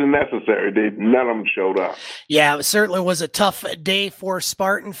reason necessary. None of them showed up. Yeah, it certainly was a tough day for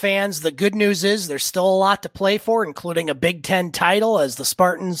Spartan fans. The good news is there's still a lot to play for, including a Big Ten title, as the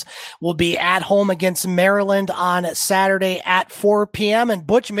Spartans will be at home against Maryland on Saturday at 4 p.m. And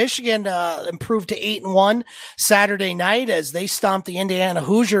Butch, Michigan improved to 8-1 Saturday night as they stomped the Indiana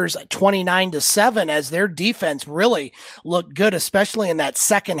Hoosiers 29-7, as their defense really looked good, especially in that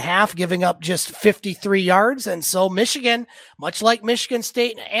second half, giving up just 53 yards. And so Michigan, much like Michigan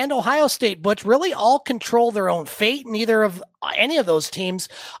State and Ohio State, Butch, really all control their own fate. Neither of any of those teams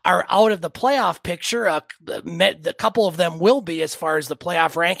are out of the playoff picture. A couple of them will be as far as the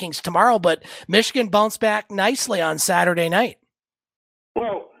playoff rankings tomorrow, but Michigan bounced back nicely on Saturday night.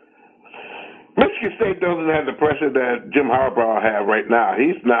 Well, Michigan State doesn't have the pressure that Jim Harbaugh have right now.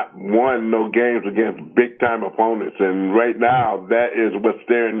 He's not won no games against big-time opponents, and right now that is what's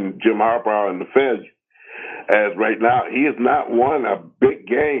staring Jim Harbaugh in the face. As right now, he has not won a big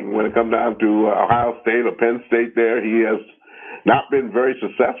game when it comes down to Ohio State or Penn State there. He has not been very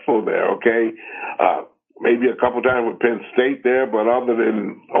successful there, okay? Maybe a couple times with Penn State there, but other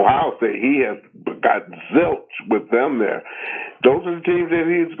than Ohio State, he has got zilch with them there. Those are the teams that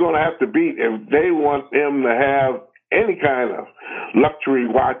he's going to have to beat if they want him to have any kind of luxury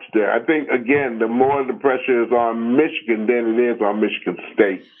watch there. I think, again, the more the pressure is on Michigan than it is on Michigan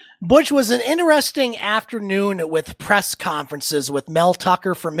State. Butch, was an interesting afternoon with press conferences with Mel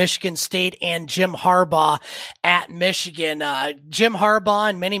Tucker from Michigan State and Jim Harbaugh at Michigan. Jim Harbaugh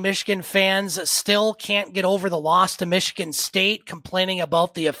and many Michigan fans still can't get over the loss to Michigan State, complaining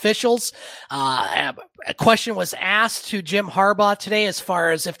about the officials. A question was asked to Jim Harbaugh today as far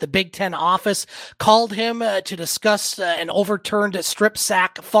as if the Big Ten office called him to discuss an overturned strip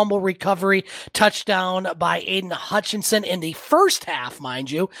sack fumble recovery touchdown by Aiden Hutchinson in the first half, mind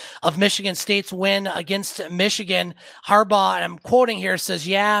you, of Michigan State's win against Michigan. Harbaugh, and I'm quoting here, says,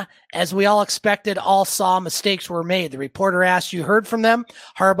 "Yeah, as we all expected, all saw mistakes were made." The reporter asked, "You heard from them?"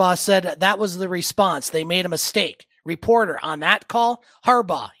 Harbaugh said, "That was the response. They made a mistake." Reporter, "On that call?"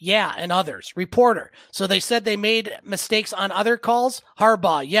 Harbaugh, "Yeah, and others." Reporter, "So they said they made mistakes on other calls?"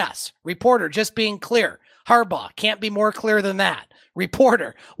 Harbaugh, "Yes." Reporter, "Just being clear." Harbaugh, "Can't be more clear than that."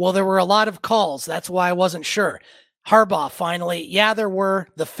 Reporter, "Well, there were a lot of calls. That's why I wasn't sure." Harbaugh, finally, "Yeah, there were.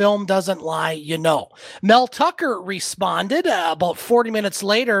 The film doesn't lie, you know." Mel Tucker responded about 40 minutes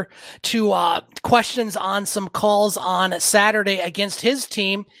later to questions on some calls on Saturday against his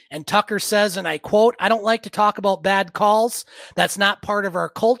team. And Tucker says, and I quote, "I don't like to talk about bad calls. That's not part of our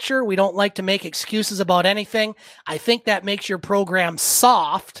culture. We don't like to make excuses about anything. I think that makes your program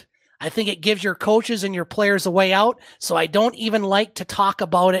soft. I think it gives your coaches and your players a way out. So I don't even like to talk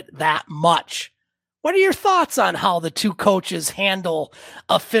about it that much." What are your thoughts on how the two coaches handle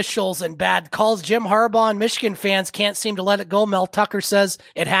officials and bad calls? Jim Harbaugh and Michigan fans can't seem to let it go. Mel Tucker says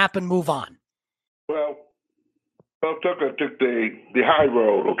it happened, move on. Well, Mel Tucker took the high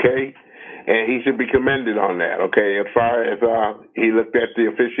road, okay? And he should be commended on that, okay? As far as he looked at the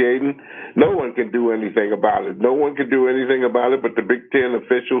officiating, no one can do anything about it. No one can do anything about it but the Big Ten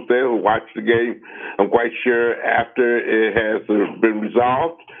officials there who watched the game, I'm quite sure, after it has been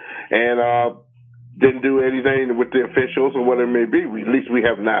resolved. And didn't do anything with the officials or whatever it may be. At least we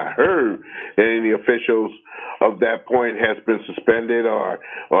have not heard that any officials of that point has been suspended or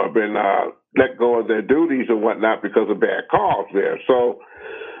been let go of their duties or whatnot because of bad calls there. So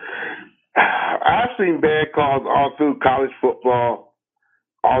I've seen bad calls all through college football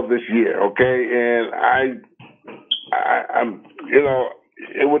all this year, okay? And I'm,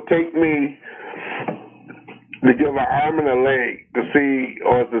 it would take me to give an arm and a leg to see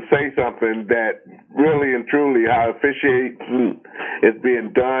or to say something that really and truly how officiating is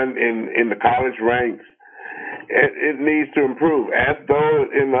being done in the college ranks. It needs to improve, as though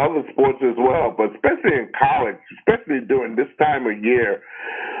in other sports as well, but especially in college, especially during this time of year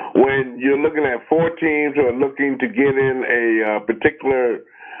when you're looking at 4 teams who are looking to get in a particular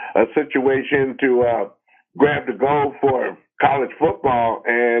situation to grab the goal for college football,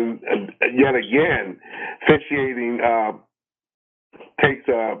 and yet again, officiating takes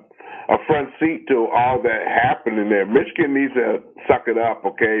a front seat to all that happening there. Michigan needs to suck it up,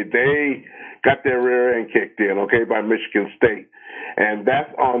 okay? They got their rear end kicked in, okay, by Michigan State, and that's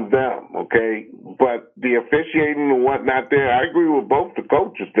on them, okay? But the officiating and whatnot there, I agree with both the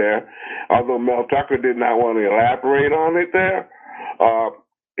coaches there, although Mel Tucker did not want to elaborate on it there.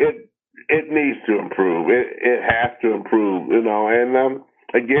 It needs to improve. It has to improve, and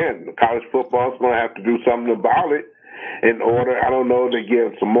again, college football is going to have to do something about it in order, I don't know, to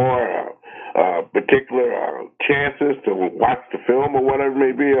give some more particular chances to watch the film or whatever it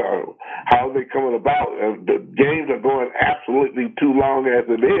may be, or how they're coming about. The games are going absolutely too long as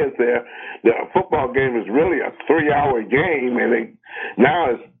it is there. The football game is really a 3-hour game, and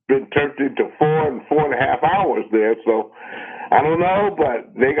now it's been turned into 4 and 4.5 hours there. So I don't know,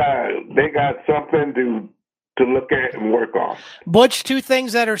 but they got something to look at and work on. Butch, 2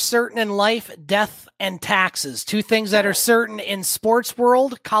 things that are certain in life: death and taxes. 2 things that are certain in sports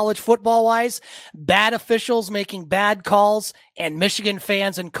world, college football wise: bad officials making bad calls and Michigan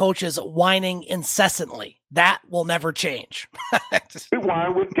fans and coaches whining incessantly. That will never change. We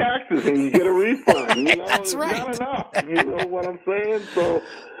whine with taxes and you get a refund. That's right. Not enough. You know what I'm saying? So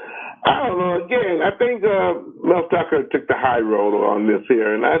I don't know. Again, I think Mel Tucker took the high road on this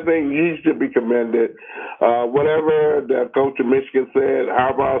here, and I think he should be commended. Whatever the coach of Michigan said,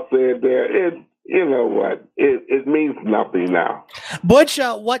 Harbaugh said there, you know what? It means nothing now. Butch,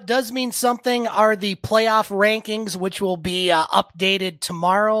 what does mean something are the playoff rankings, which will be updated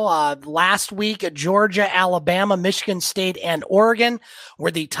tomorrow. Last week, Georgia, Alabama, Michigan State, and Oregon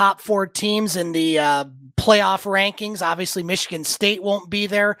were the top 4 teams in the playoff rankings. Obviously, Michigan State won't be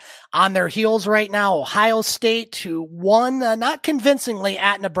there. On their heels right now, Ohio State, who won not convincingly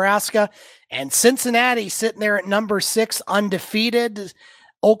at Nebraska, and Cincinnati sitting there at number 6, undefeated.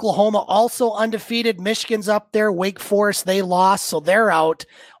 Oklahoma also undefeated. Michigan's up there. Wake Forest, they lost, so they're out.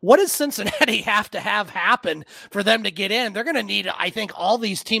 What does Cincinnati have to have happen for them to get in? They're going to need, I think, all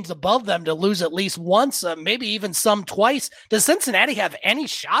these teams above them to lose at least once, maybe even some twice. Does Cincinnati have any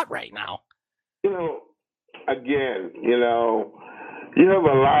shot right now? Again, you have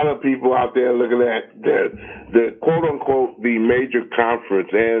a lot of people out there looking at the quote-unquote the major conference,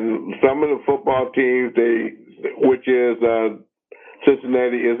 and some of the football teams, which is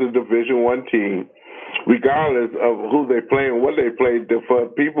Cincinnati is a Division I team, regardless of who they play and what they play. For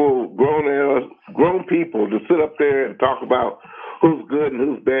people, grown people, to sit up there and talk about who's good and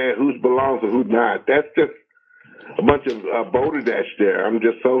who's bad, who belongs and who's not, that's just a bunch of boulder dash there. I'm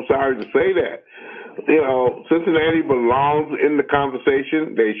just so sorry to say that. Cincinnati belongs in the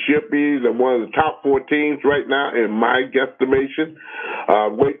conversation. They should be one of the top 4 teams right now, in my guesstimation.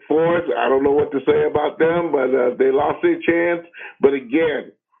 Wake Forest, I don't know what to say about them, but they lost their chance. But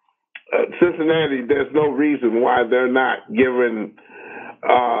again, Cincinnati, there's no reason why they're not given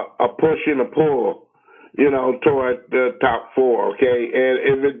a push and a pull, toward the top 4, okay? And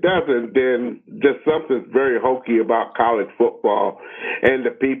if it doesn't, then just something's very hokey about college football and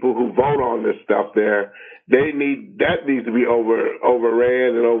the people who vote on this stuff there. That needs to be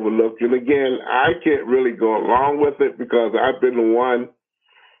overran and overlooked. And again, I can't really go along with it because I've been the one,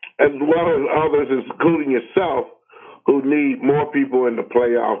 as well as others, including yourself, who need more people in the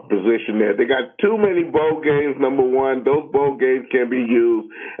playoff position there. They got too many bowl games, number one. Those bowl games can be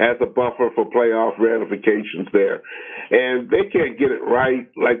used as a buffer for playoff ratifications there. And they can't get it right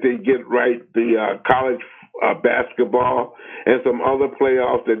like they get right the college basketball and some other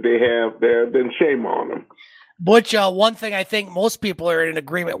playoffs that they have there, then shame on them. Butch, one thing I think most people are in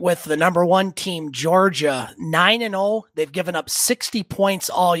agreement with, the number 1 team, Georgia, 9-0. They've given up 60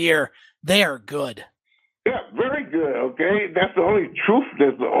 points all year. They are good. Yeah, very good, okay? That's the only truth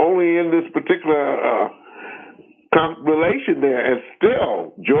that's only in this particular relation there. And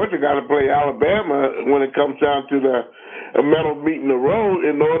still, Georgia got to play Alabama when it comes down to the medal meeting the road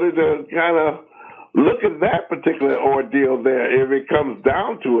in order to kind of look at that particular ordeal there. If it comes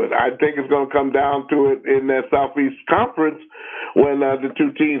down to it, I think it's going to come down to it in that Southeast Conference when the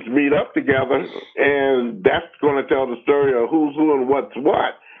two teams meet up together, and that's going to tell the story of who's who and what's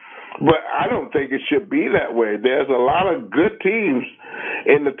what. But I don't think it should be that way. There's a lot of good teams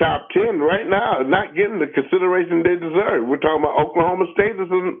in the top 10 right now not getting the consideration they deserve. We're talking about Oklahoma State. This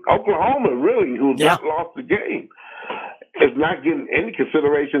is Oklahoma, really, who's not lost the game. Is not getting any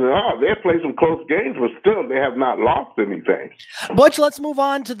consideration at all. They've played some close games, but still they have not lost anything. Butch, let's move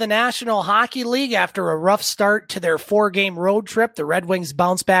on to the National Hockey League. After a rough start to their 4-game road trip, the Red Wings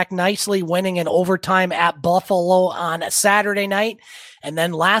bounced back nicely, winning in overtime at Buffalo on Saturday night. And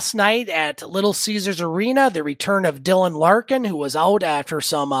then last night at Little Caesars Arena, the return of Dylan Larkin, who was out after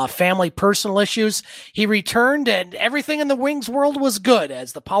some family personal issues. He returned, and everything in the Wings world was good.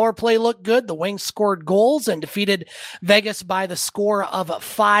 As the power play looked good, the Wings scored goals and defeated Vegas by the score of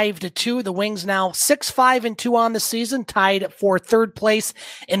 5-2. The Wings now 6-5-2 on the season, tied for third place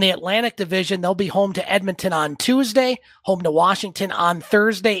in the Atlantic Division. They'll be home to Edmonton on Tuesday, home to Washington on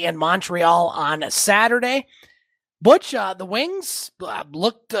Thursday, and Montreal on Saturday. Butch, the Wings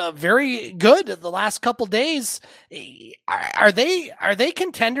looked very good the last couple days. Are they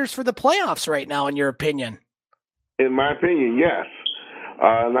contenders for the playoffs right now, in your opinion? In my opinion, yes.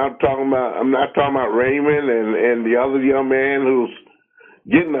 I'm not talking about Raymond and the other young man who's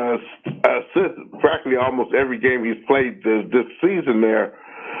getting an assist practically almost every game he's played this season there.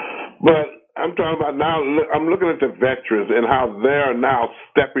 But I'm talking about now, I'm looking at the veterans and how they're now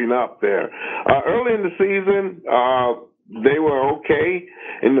stepping up there. Early in the season, they were okay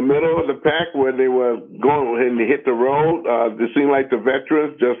in the middle of the pack where they were going and they hit the road. It seemed like the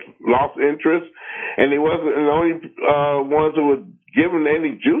veterans just lost interest, and they wasn't the only ones who were giving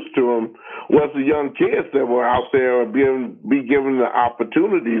any juice to them was the young kids that were out there be given the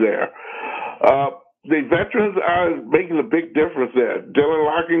opportunity there. The veterans are making a big difference there. Dylan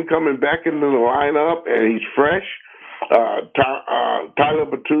Larkin coming back into the lineup, and he's fresh. Tyler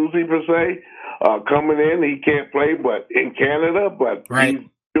Bertuzzi, per se, coming in. He can't play but in Canada, but he's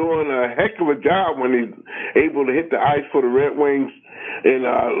doing a heck of a job when he's able to hit the ice for the Red Wings in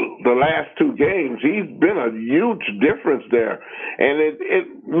the last 2 games. He's been a huge difference there. And it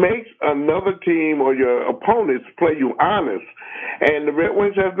makes another team or your opponents play you honest. And the Red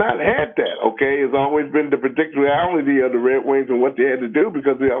Wings have not had that, okay? It's always been the particularity of the Red Wings and what they had to do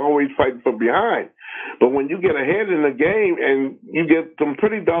because they're always fighting from behind. But when you get ahead in the game and you get some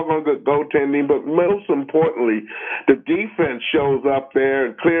pretty doggone good goaltending, but most importantly, the defense shows up there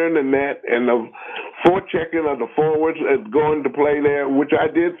and clearing the net, and the forechecking of the forwards is going to play there, which I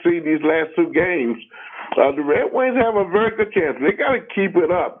did see these last 2 games. The Red Wings have a very good chance. They got to keep it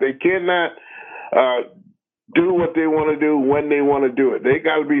up. They cannot do what they want to do when they want to do it. They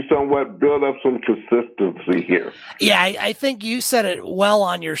got to be somewhat build up some consistency here. Yeah, I think you said it well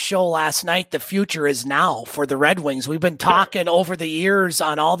on your show last night. The future is now for the Red Wings. We've been talking over the years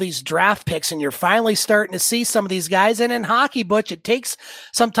on all these draft picks, and you're finally starting to see some of these guys. And in hockey, Butch, it takes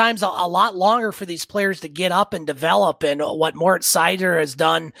sometimes a lot longer for these players to get up and develop. And what Mort Seider has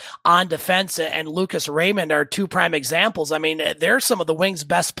done on defense and Lucas Raymond are 2 prime examples. I mean, they're some of the Wings'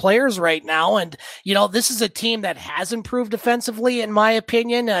 best players right now. And, you know, this is a team that has improved defensively, in my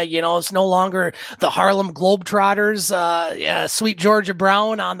opinion. It's no longer the Harlem Globetrotters, sweet Georgia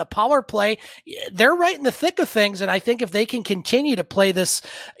Brown on the power play. They're right in the thick of things, and I think if they can continue to play this,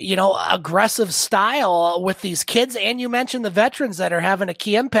 aggressive style with these kids, and you mentioned the veterans that are having a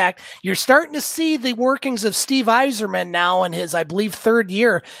key impact, you're starting to see the workings of Steve Yzerman now in his, I believe, 3rd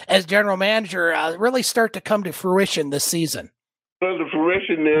year as general manager really start to come to fruition this season. Well, the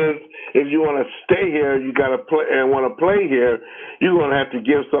fruition is, if you want to stay here, you got to play and want to play here, you're going to have to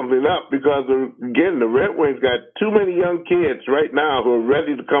give something up because, again, the Red Wings got too many young kids right now who are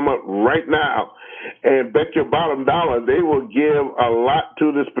ready to come up right now. And bet your bottom dollar they will give a lot to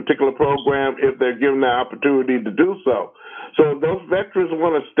this particular program if they're given the opportunity to do so. So if those veterans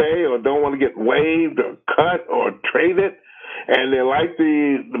want to stay or don't want to get waived or cut or traded, and they like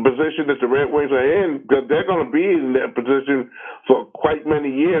the position that the Red Wings are in, because they're going to be in that position for quite many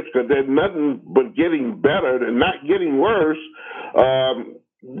years because they're nothing but getting better. They're not getting worse.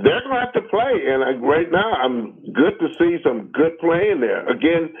 they're going to have to play. And right now, I'm good to see some good play in there.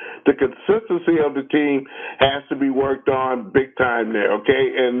 Again, the consistency of the team has to be worked on big time there,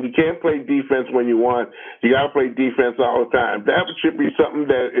 okay? And you can't play defense when you want. You got to play defense all the time. That should be something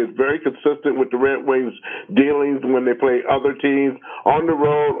that is very consistent with the Red Wings dealings when they play other teams on the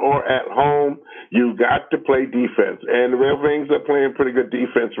road or at home. You got to play defense. And the Red Wings are playing pretty good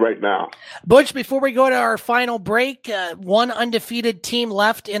defense right now. Butch, before we go to our final break, one undefeated team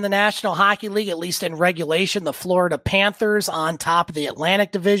left in the National Hockey League, at least in regulation, the Florida Panthers on top of the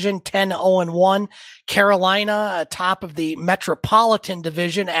Atlantic Division, 10-0-1. Carolina top of the Metropolitan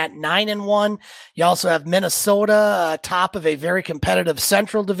Division at 9-1. You also have Minnesota top of a very competitive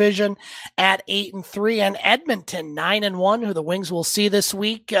Central Division at 8-3, and Edmonton 9-1, who the Wings will see this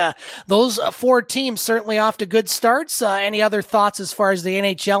week. Those four teams certainly off to good starts. Any other thoughts as far as the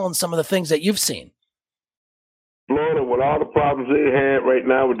NHL and some of the things that you've seen? Florida, with all the problems they had right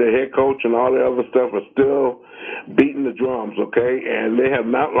now with their head coach and all the other stuff, are still beating the drums, okay? And they have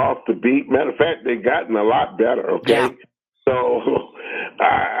not lost a beat. Matter of fact, they've gotten a lot better, okay? Yeah. So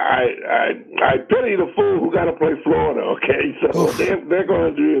I pity the fool who got to play Florida, okay? So they're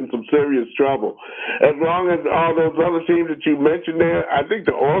going to be in some serious trouble. As long as all those other teams that you mentioned there, I think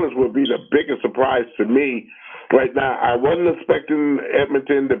the Oilers will be the biggest surprise to me right now. I wasn't expecting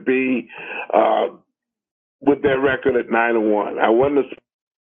Edmonton to be with their record at 9-1. I wasn't.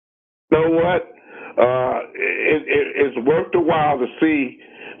 You know what? It's worth a while to see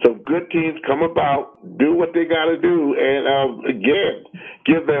some good teams come about, do what they got to do, and again,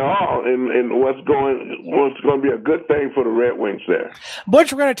 give their all in what's going to be a good thing for the Red Wings there.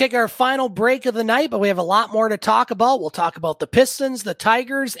 Butch, we're going to take our final break of the night, but we have a lot more to talk about. We'll talk about the Pistons, the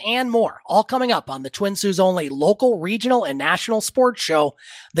Tigers, and more, all coming up on the Twin Sault's only local, regional, and national sports show,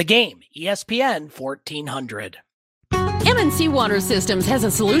 The Game, ESPN 1400. MNC Water Systems has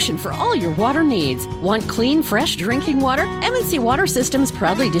a solution for all your water needs. Want clean, fresh drinking water? MNC Water Systems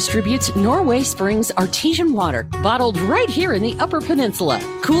proudly distributes Norway Springs artesian water, bottled right here in the Upper Peninsula.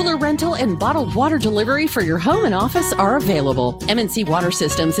 Cooler rental and bottled water delivery for your home and office are available. MNC Water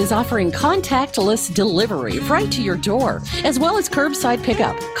Systems is offering contactless delivery right to your door, as well as curbside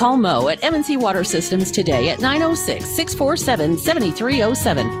pickup. Call Mo at MNC Water Systems today at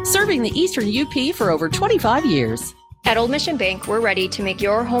 906-647-7307, serving the Eastern UP for over 25 years. At Old Mission Bank, we're ready to make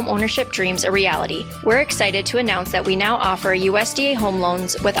your home ownership dreams a reality. We're excited to announce that we now offer USDA home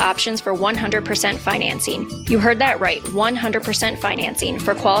loans with options for 100% financing. You heard that right, 100% financing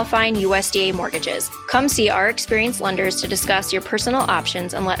for qualifying USDA mortgages. Come see our experienced lenders to discuss your personal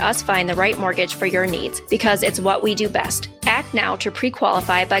options and let us find the right mortgage for your needs, because it's what we do best. Act now to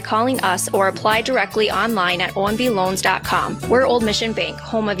pre-qualify by calling us or apply directly online at ombloans.com. We're Old Mission Bank,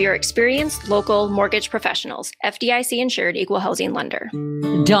 home of your experienced local mortgage professionals. FDIC insured, equal housing lender.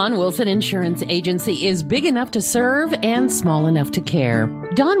 Don Wilson Insurance Agency is big enough to serve and small enough to care.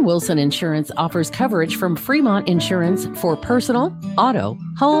 Don Wilson Insurance offers coverage from Fremont Insurance for personal, auto,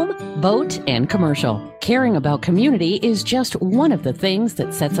 home, boat, and commercial. Caring about community is just one of the things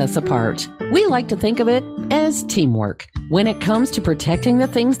that sets us apart. We like to think of it as teamwork. When it comes to protecting the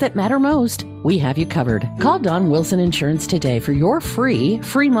things that matter most, we have you covered. Call Don Wilson Insurance today for your free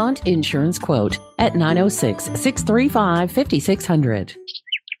Fremont insurance quote at 906-635-5600.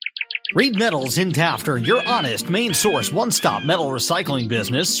 Reed Metals in Tafter, your honest, main source, one-stop metal recycling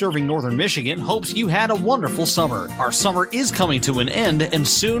business serving northern Michigan, hopes you had a wonderful summer. Our summer is coming to an end, and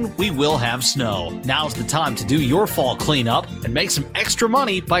soon we will have snow. Now's the time to do your fall cleanup and make some extra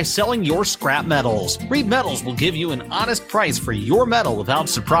money by selling your scrap metals. Reed Metals will give you an honest price for your metal without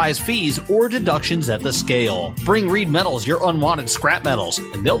surprise fees or deductions at the scale. Bring Reed Metals your unwanted scrap metals,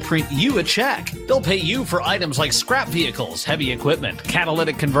 and they'll print you a check. They'll pay you for items like scrap vehicles, heavy equipment,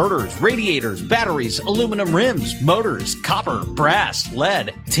 catalytic converters, radiators, batteries, aluminum rims, motors, copper, brass,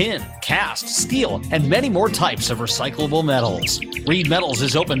 lead, tin, cast, steel, and many more types of recyclable metals. Reed Metals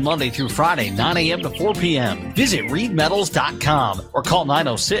is open Monday through Friday, 9 a.m. to 4 p.m. Visit reedmetals.com or call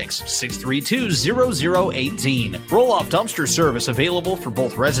 906-632-0018. Roll-off dumpster service available for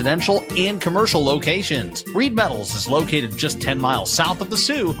both residential and commercial locations. Reed Metals is located just 10 miles south of the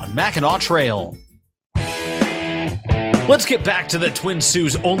Sioux on Mackinac Trail. Let's get back to the Twin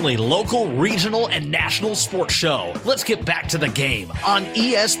Sault's only local, regional, and national sports show. Let's get back to the game on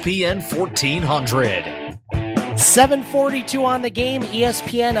ESPN 1400. 7:42 on the game,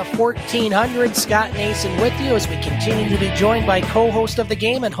 ESPN 1400. Scott Nason with you as we continue to be joined by co-host of the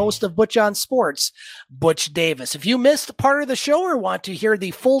game and host of Butch on Sports, Butch Davis. If you missed part of the show or want to hear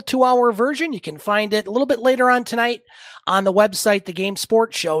the full 2-hour version, you can find it a little bit later on tonight on the website,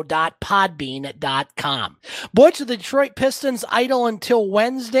 thegamesportshow.podbean.com. Butch, the Detroit Pistons idle until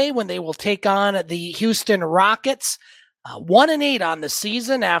Wednesday when they will take on the Houston Rockets. 1-8 on the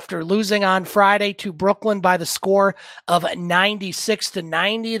season after losing on Friday to Brooklyn by the score of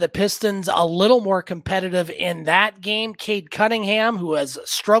 96-90. The Pistons a little more competitive in that game. Cade Cunningham, who has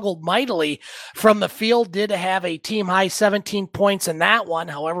struggled mightily from the field, did have a team high 17 points in that one.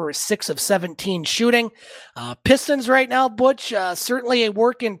 However, 6 of 17 shooting. Pistons right now, Butch, certainly a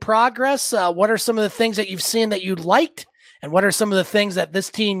work in progress. What are some of the things that you've seen that you liked? And what are some of the things that this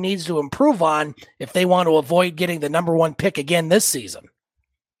team needs to improve on if they want to avoid getting the number 1 pick again this season?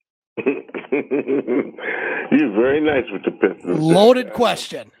 You're very nice with the Pistons. Loaded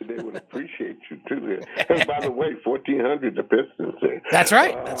question. They would appreciate you, too. And by the way, 1,400, the Pistons. That's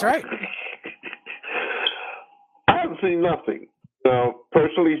right. That's right. I haven't seen nothing.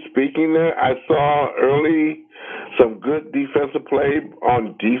 Personally speaking there, I saw early some good defensive play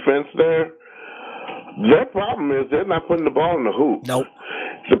on defense there. Their problem is they're not putting the ball in the hoop. Nope.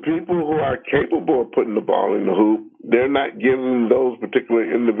 The people who are capable of putting the ball in the hoop, they're not giving those particular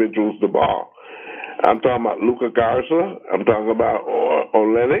individuals the ball. I'm talking about Luka Garza. I'm talking about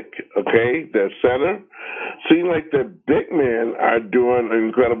Olenek, okay, their center. Seems like the big men are doing an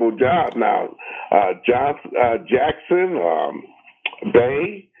incredible job now. Jackson,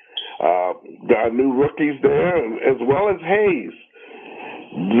 Bay, our new rookies there, as well as Hayes.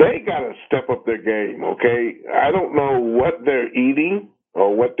 They got to step up their game, okay? I don't know what they're eating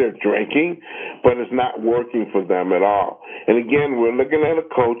or what they're drinking, but it's not working for them at all. And again, we're looking at a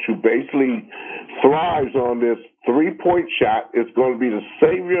coach who basically thrives on this three-point shot. It's going to be the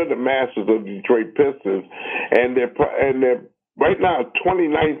savior of the masses of the Detroit Pistons, and they're right now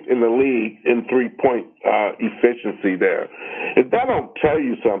 29th in the league in three-point efficiency there. If that don't tell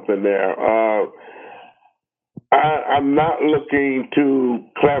you something there, I'm not looking too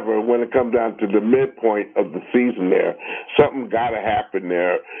clever when it comes down to the midpoint of the season there. Something got to happen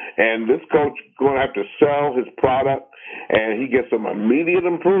there. And this coach is going to have to sell his product, and he gets some immediate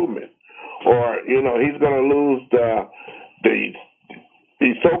improvement. Or, he's going to lose the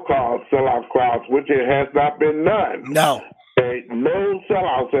so-called sellout crowds, which it has not been done. No. Okay, no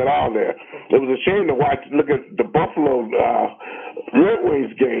sellouts at all there. It was a shame to look at the Buffalo Red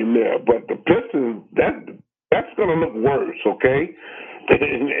Wings game there, but the Pistons, that's going to look worse, okay?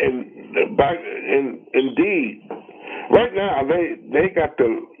 And indeed, right now they got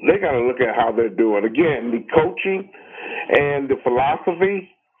to look at how they're doing. Again, the coaching and the philosophy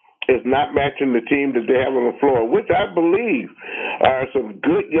is not matching the team that they have on the floor, which I believe are some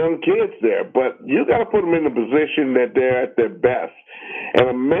good young kids there. But you got to put them in a position that they're at their best,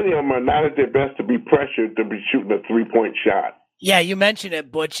 and many of them are not at their best to be pressured to be shooting a three-point shot. Yeah, you mentioned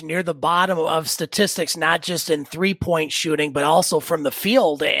it, Butch, near the bottom of statistics, not just in three-point shooting, but also from the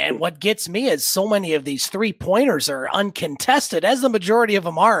field. And what gets me is so many of these three-pointers are uncontested, as the majority of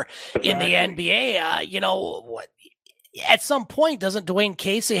them are in the NBA. At some point, doesn't Dwayne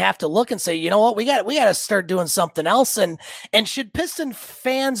Casey have to look and say, you know what, we got to start doing something else? And should Piston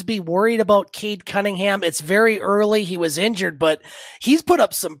fans be worried about Cade Cunningham? It's very early. He was injured, but he's put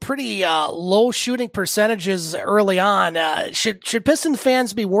up some pretty low shooting percentages early on. Should Piston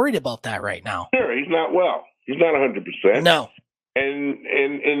fans be worried about that right now? Sure, he's not well. He's not 100%. No. And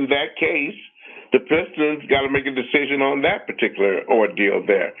in that case, the Pistons got to make a decision on that particular ordeal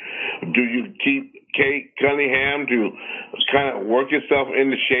there. Do you keep Cade Cunningham to kind of work yourself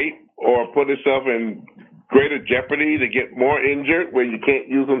into shape or put yourself in greater jeopardy to get more injured where you can't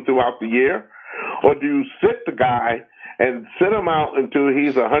use him throughout the year? Or do you sit the guy and sit him out until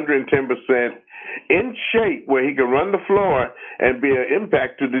he's 110% in shape where he can run the floor and be an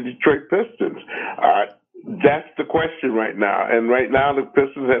impact to the Detroit Pistons? That's the question right now. And right now the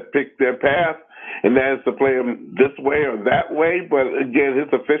Pistons have picked their path, and that is to play him this way or that way. But again, his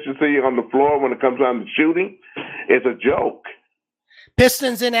efficiency on the floor when it comes down to shooting is a joke.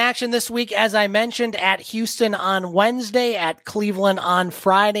 Pistons in action this week, as I mentioned, at Houston on Wednesday, at Cleveland on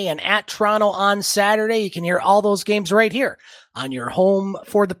Friday, and at Toronto on Saturday. You can hear all those games right here on your home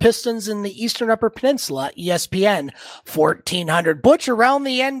for the Pistons in the Eastern Upper Peninsula, ESPN 1400. Butch, around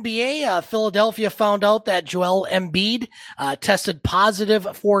the NBA, Philadelphia found out that Joel Embiid tested positive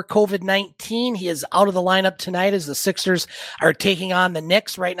for COVID-19. He is out of the lineup tonight as the Sixers are taking on the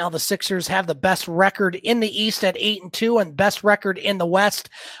Knicks. Right now, the Sixers have the best record in the East at 8-2 and best record in the West.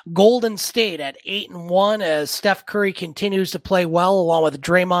 Golden State at 8-1 as Steph Curry continues to play well along with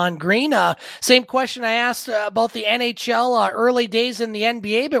Draymond Green. Same question I asked about the NHL early days in the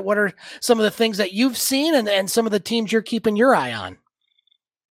NBA, but what are some of the things that you've seen and some of the teams you're keeping your eye on?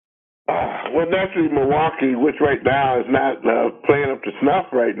 Well, naturally, Milwaukee, which right now is not playing up to snuff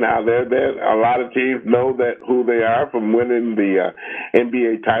right now. They're a lot of teams know that who they are from winning the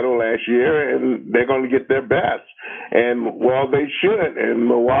NBA title last year, and they're going to get their best. And, well, they should. And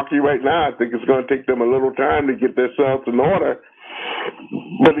Milwaukee right now, I think it's going to take them a little time to get themselves in order.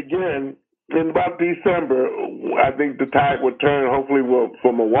 But again, in about December, I think the tide would turn, hopefully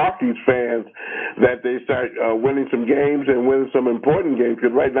for Milwaukee's fans, that they start winning some games and winning some important games,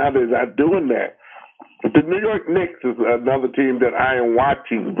 because right now they're not doing that. The New York Knicks is another team that I am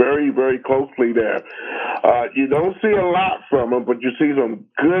watching very, very closely there. You don't see a lot from them, but you see some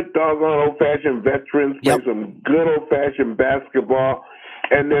good doggone old-fashioned veterans play some good old-fashioned basketball,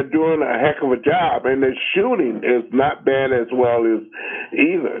 and they're doing a heck of a job. And their shooting is not bad as well as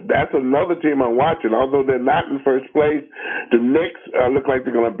either. That's another team I'm watching. Although they're not in first place, the Knicks look like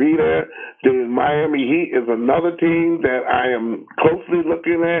they're going to be there. The Miami Heat is another team that I am closely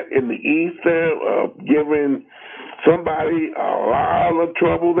looking at in the East there, giving somebody a lot of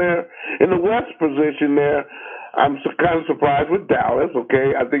trouble there. In the West position there, I'm kind of surprised with Dallas,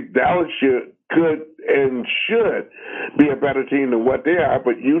 okay? I think Dallas could and should be a better team than what they are,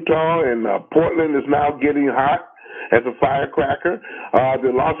 but Utah and Portland is now getting hot as a firecracker.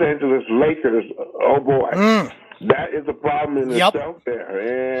 The Los Angeles Lakers, oh boy. That is a problem in itself there,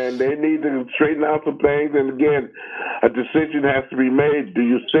 and they need to straighten out some things. And again, a decision has to be made. Do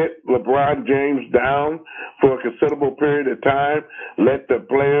you sit LeBron James down for a considerable period of time, let the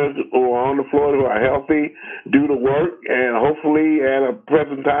players who are on the floor who are healthy do the work, and hopefully at a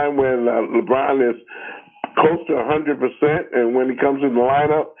present time when LeBron is close to 100%, and when he comes in the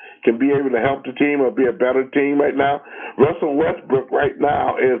lineup, can be able to help the team or be a better team right now. Russell Westbrook right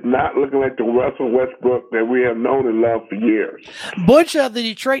now is not looking like the Russell Westbrook that we have known and loved for years. Butch, the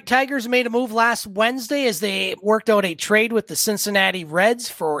Detroit Tigers made a move last Wednesday as they worked out a trade with the Cincinnati Reds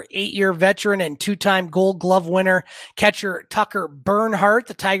for 8-year veteran and 2-time Gold Glove winner catcher Tucker Bernhardt.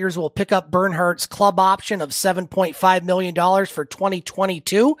 The Tigers will pick up Bernhardt's club option of $7.5 million for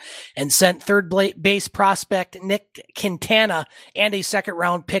 2022 and sent third base prospect Nick Quintana and a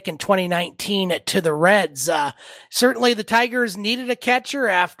second-round pick in 2019 to the Reds. Certainly the Tigers needed a catcher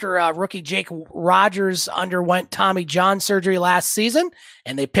after rookie Jake Rogers underwent Tommy John surgery last season,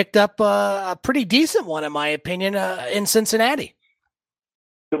 and they picked up a pretty decent one, in my opinion, in Cincinnati.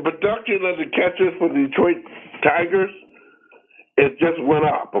 The production of the catchers for the Detroit Tigers, it just went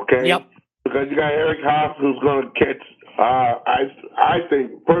up, okay? Yep. Because you got Eric Haas, who's going to catch, I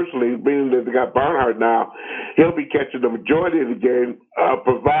think, personally, being that they got Barnhart now, he'll be catching the majority of the game,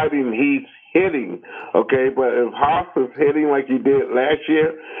 providing he's hitting, okay? But if Haas is hitting like he did last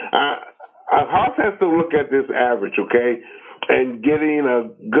year, Haas has to look at this average, okay, and getting a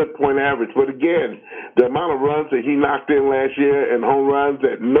good point average. But again, the amount of runs that he knocked in last year and home runs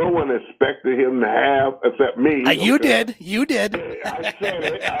that no one expected him to have except me. You did. I said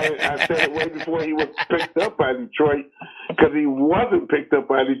it. I said it way before he was picked up by Detroit, because he wasn't picked up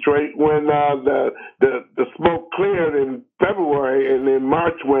by Detroit when the smoke cleared in February, and in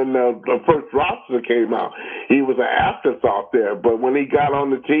March when the first roster came out. He was an afterthought there, but when he got on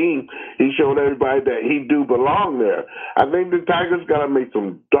the team, he showed everybody that he do belong there. I think the Tigers got to make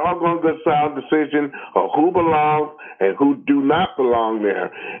some doggone good sound decision of who belongs and who do not belong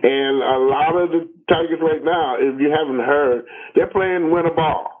there. And a lot of the Tigers right now, if you haven't heard, they're playing win a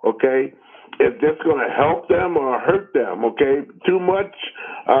ball, okay? If that's going to help them or hurt them, okay? Too much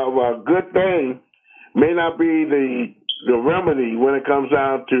of a good thing may not be the remedy when it comes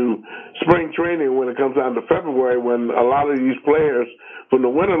down to spring training, when it comes down to February, when a lot of these players from the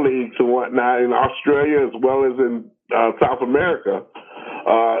winter leagues and whatnot in Australia as well as in South America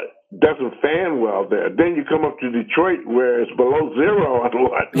doesn't fan well there. Then you come up to Detroit where it's below zero and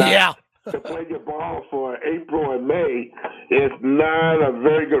whatnot. Yeah. To play your ball for April and May is not a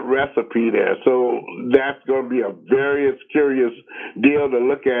very good recipe there. So that's going to be a very curious deal to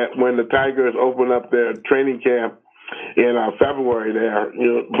look at when the Tigers open up their training camp in February there.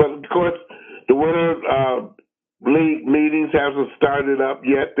 But, of course, the winter league meetings hasn't started up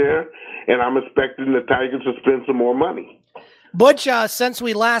yet there, and I'm expecting the Tigers to spend some more money. Butch, since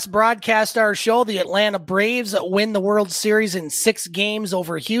we last broadcast our show, the Atlanta Braves win the World Series in 6 games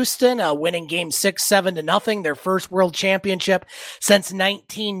over Houston, winning game 6, 7-0, their first World Championship since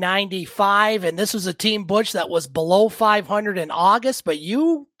 1995. And this was a team, Butch, that was below 500 in August, but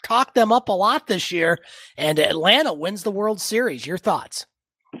you talked them up a lot this year, and Atlanta wins the World Series. Your thoughts?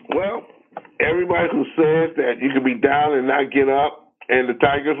 Well, everybody who says that you can be down and not get up, and the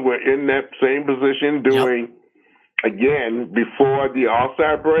Tigers were in that same position again, before the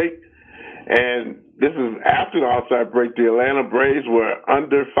All-Star break, and this is after the All-Star break, the Atlanta Braves were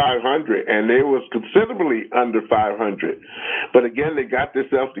under 500, and they was considerably under 500. But again, they got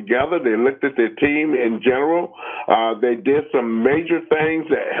themselves together. They looked at their team in general. They did some major things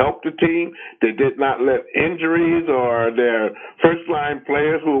that helped the team. They did not let injuries or their first-line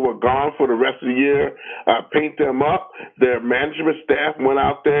players who were gone for the rest of the year paint them up. Their management staff went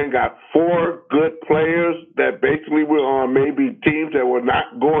out there and got 4 good players that basically were on maybe teams that were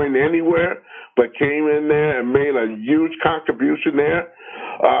not going anywhere, but came in there and made a huge contribution there.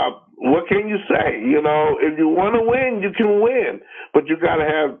 What can you say? You know, if you want to win, you can win, but you got to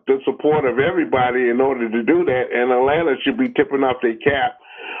have the support of everybody in order to do that. And Atlanta should be tipping off their cap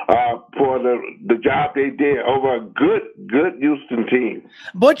for the job they did over a good Houston team.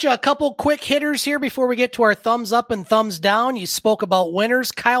 Butch, a couple quick hitters here before we get to our thumbs up and thumbs down. You spoke about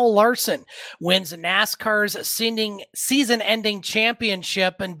winners. Kyle Larson wins NASCAR's season-ending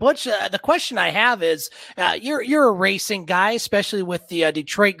championship. And Butch, the question I have is, you're a racing guy, especially with the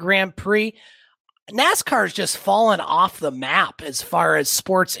Detroit Grand Prix. NASCAR's just fallen off the map as far as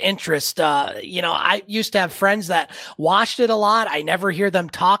sports interest. I used to have friends that watched it a lot. I never hear them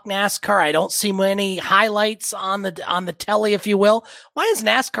talk NASCAR. I don't see many highlights on the telly, if you will. Why is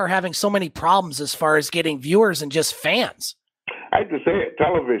NASCAR having so many problems as far as getting viewers and just fans? I hate to say it,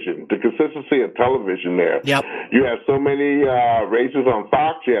 television, the consistency of television there. Yep. You have so many races on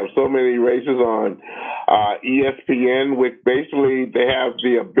Fox. You have so many races on ESPN, which basically they have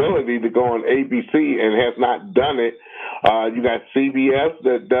the ability to go on ABC and has not done it. You got CBS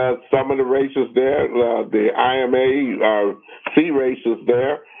that does some of the races there, the IMA C races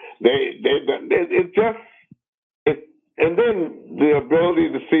there. And then the ability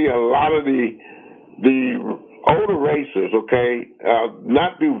to see a lot of the older racers,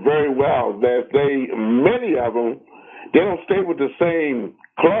 not do very well. Many of them, they don't stay with the same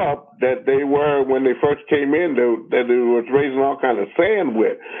club that they were when they first came in, that they was raising all kind of sand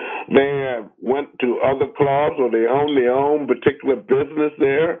with. They went to other clubs or they own their own particular business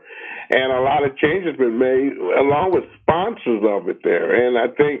there, and a lot of changes been made along with sponsors of it there. And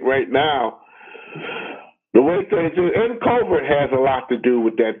I think right now, the way things are, and COVID has a lot to do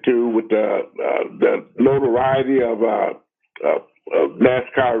with that too, with the notoriety of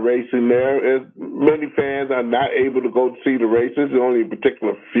NASCAR racing there. Many fans are not able to go see the races, only a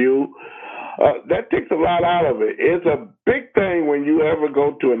particular few. That takes a lot out of it. It's a big thing when you ever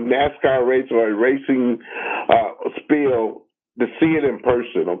go to a NASCAR race or a racing spiel to see it in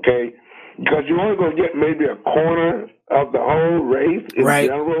person, okay? Because you're only going to get maybe a corner of the whole race in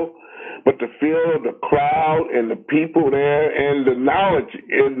general. But the feel of the crowd and the people there and the knowledge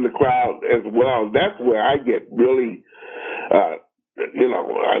in the crowd as well, that's where I get really,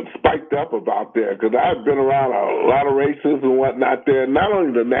 spiked up about there. Because I've been around a lot of races and whatnot there, not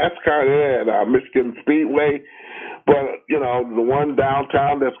only the NASCAR there at Michigan Speedway, but, the one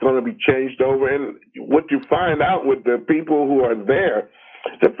downtown that's going to be changed over. And what you find out with the people who are there,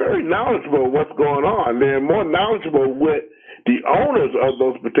 they're very knowledgeable of what's going on. They're more knowledgeable with the owners of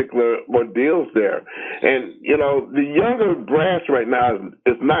those particular ordeals there. And, the younger brass right now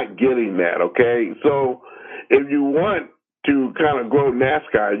is not getting that, okay? So if you want to kind of grow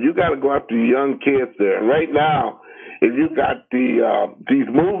NASCAR, you got to go after the young kids there. And right now, if you got these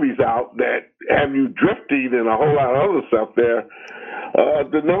movies out that have you drifting and a whole lot of other stuff there,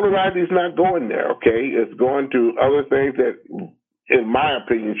 the notoriety is not going there, okay? It's going to other things that, in my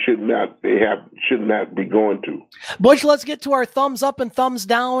opinion, should not be going to. Butch, let's get to our thumbs up and thumbs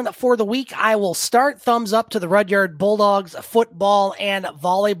down for the week. I will start thumbs up to the Rudyard Bulldogs football and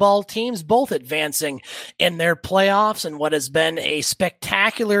volleyball teams, both advancing in their playoffs and what has been a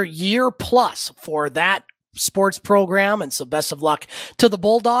spectacular year plus for that sports program. And so best of luck to the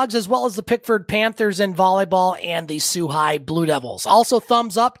Bulldogs, as well as the Pickford Panthers in volleyball and the Sioux High Blue Devils. Also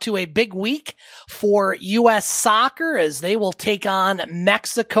thumbs up to a big week for U.S. soccer, as they will take on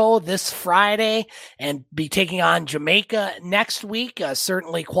Mexico this Friday and be taking on Jamaica next week.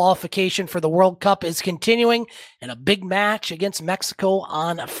 Certainly qualification for the World Cup is continuing, and a big match against Mexico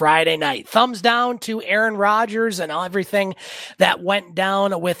on Friday night. Thumbs down to Aaron Rodgers and everything that went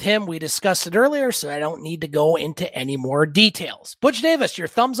down with him. We discussed it earlier, so I don't need to go into any more details. Butch Davis, your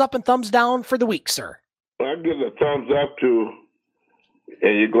thumbs up and thumbs down for the week, sir. I give a thumbs up to,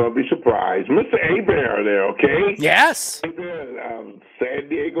 and you're going to be surprised, Mr. Abear there, okay? Yes. San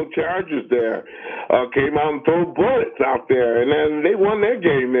Diego Chargers there came out and threw bullets out there, and then they won their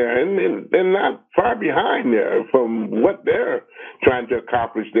game there, and they're not far behind there from what they're trying to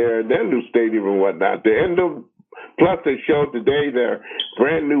accomplish there in their new stadium and whatnot. Plus, they showed today their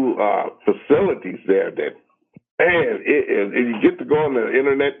brand new facilities there. That, man, if you get to go on the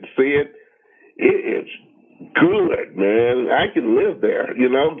internet to see it, It is good, man. I can live there, you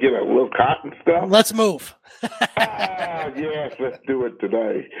know, get a little cotton stuff. Let's move. Yes, let's do it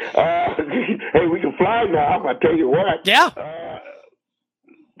today. Hey, we can fly now, I tell you what. Yeah.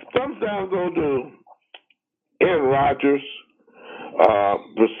 Sometimes go to Aaron Rodgers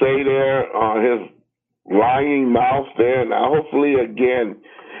to say there on his lying mouth there. Now, hopefully, again,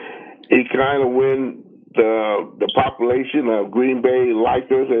 he kind of win the population of Green Bay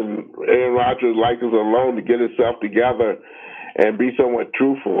likers and Aaron Rodgers likers alone to get himself together and be somewhat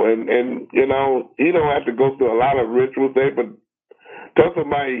truthful. And you know, he don't have to go through a lot of rituals there, but tell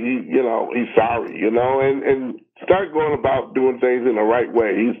somebody he's sorry, you know, and start going about doing things in the right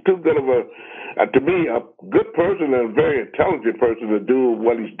way. He's too good of to me, a good person and a very intelligent person to do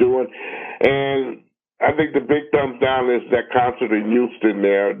what he's doing. And I think the big thumbs down is that concert in Houston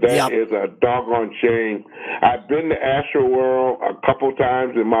there. That is a doggone shame. I've been to Astroworld a couple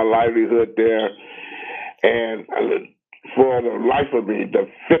times in my livelihood there, and for the life of me, the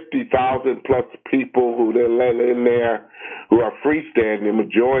 50,000 plus people who they let in there who are freestanding,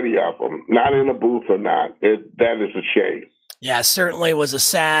 majority of them, not in a booth or not, that is a shame. Yeah, certainly was a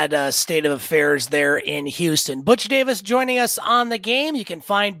sad state of affairs there in Houston. Butch Davis joining us on the game. You can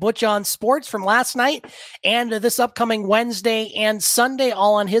find Butch on Sports from last night and this upcoming Wednesday and Sunday,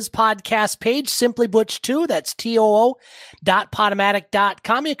 all on his podcast page, Simply Butch 2. That's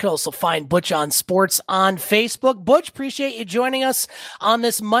TOO.podomatic.com. You can also find Butch on Sports on Facebook. Butch, appreciate you joining us on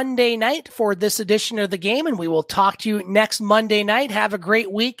this Monday night for this edition of the game, and we will talk to you next Monday night. Have a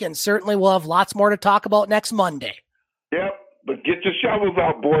great week, and certainly we'll have lots more to talk about next Monday. Yep. But get your shovels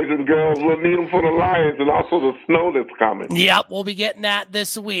out, boys and girls. We'll need them for the Lions and also the snow that's coming. Yep, we'll be getting that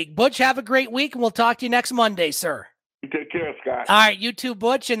this week. Butch, have a great week, and we'll talk to you next Monday, sir. You take care, Scott. All right, you too,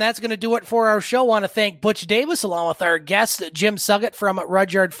 Butch, and that's going to do it for our show. I want to thank Butch Davis, along with our guest, Jim Suggett from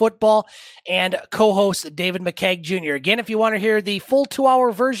Rudyard Football, and co-host David McKeag Jr. Again, if you want to hear the full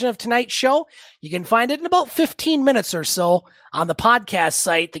 2-hour version of tonight's show, you can find it in about 15 minutes or so on the podcast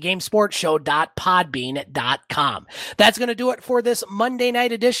site, thegamesportshow.podbean.com. That's going to do it for this Monday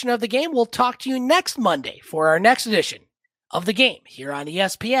night edition of The Game. We'll talk to you next Monday for our next edition of The Game here on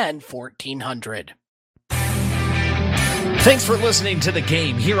ESPN 1400. Thanks for listening to The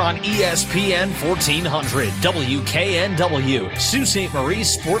Game here on ESPN 1400 WKNW, Sault Ste. Marie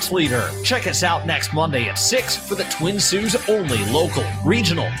sports leader. Check us out next Monday at 6 for the Twin Sault's only local,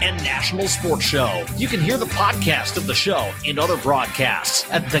 regional, and national sports show. You can hear the podcast of the show and other broadcasts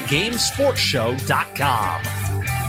at thegamesportshow.com.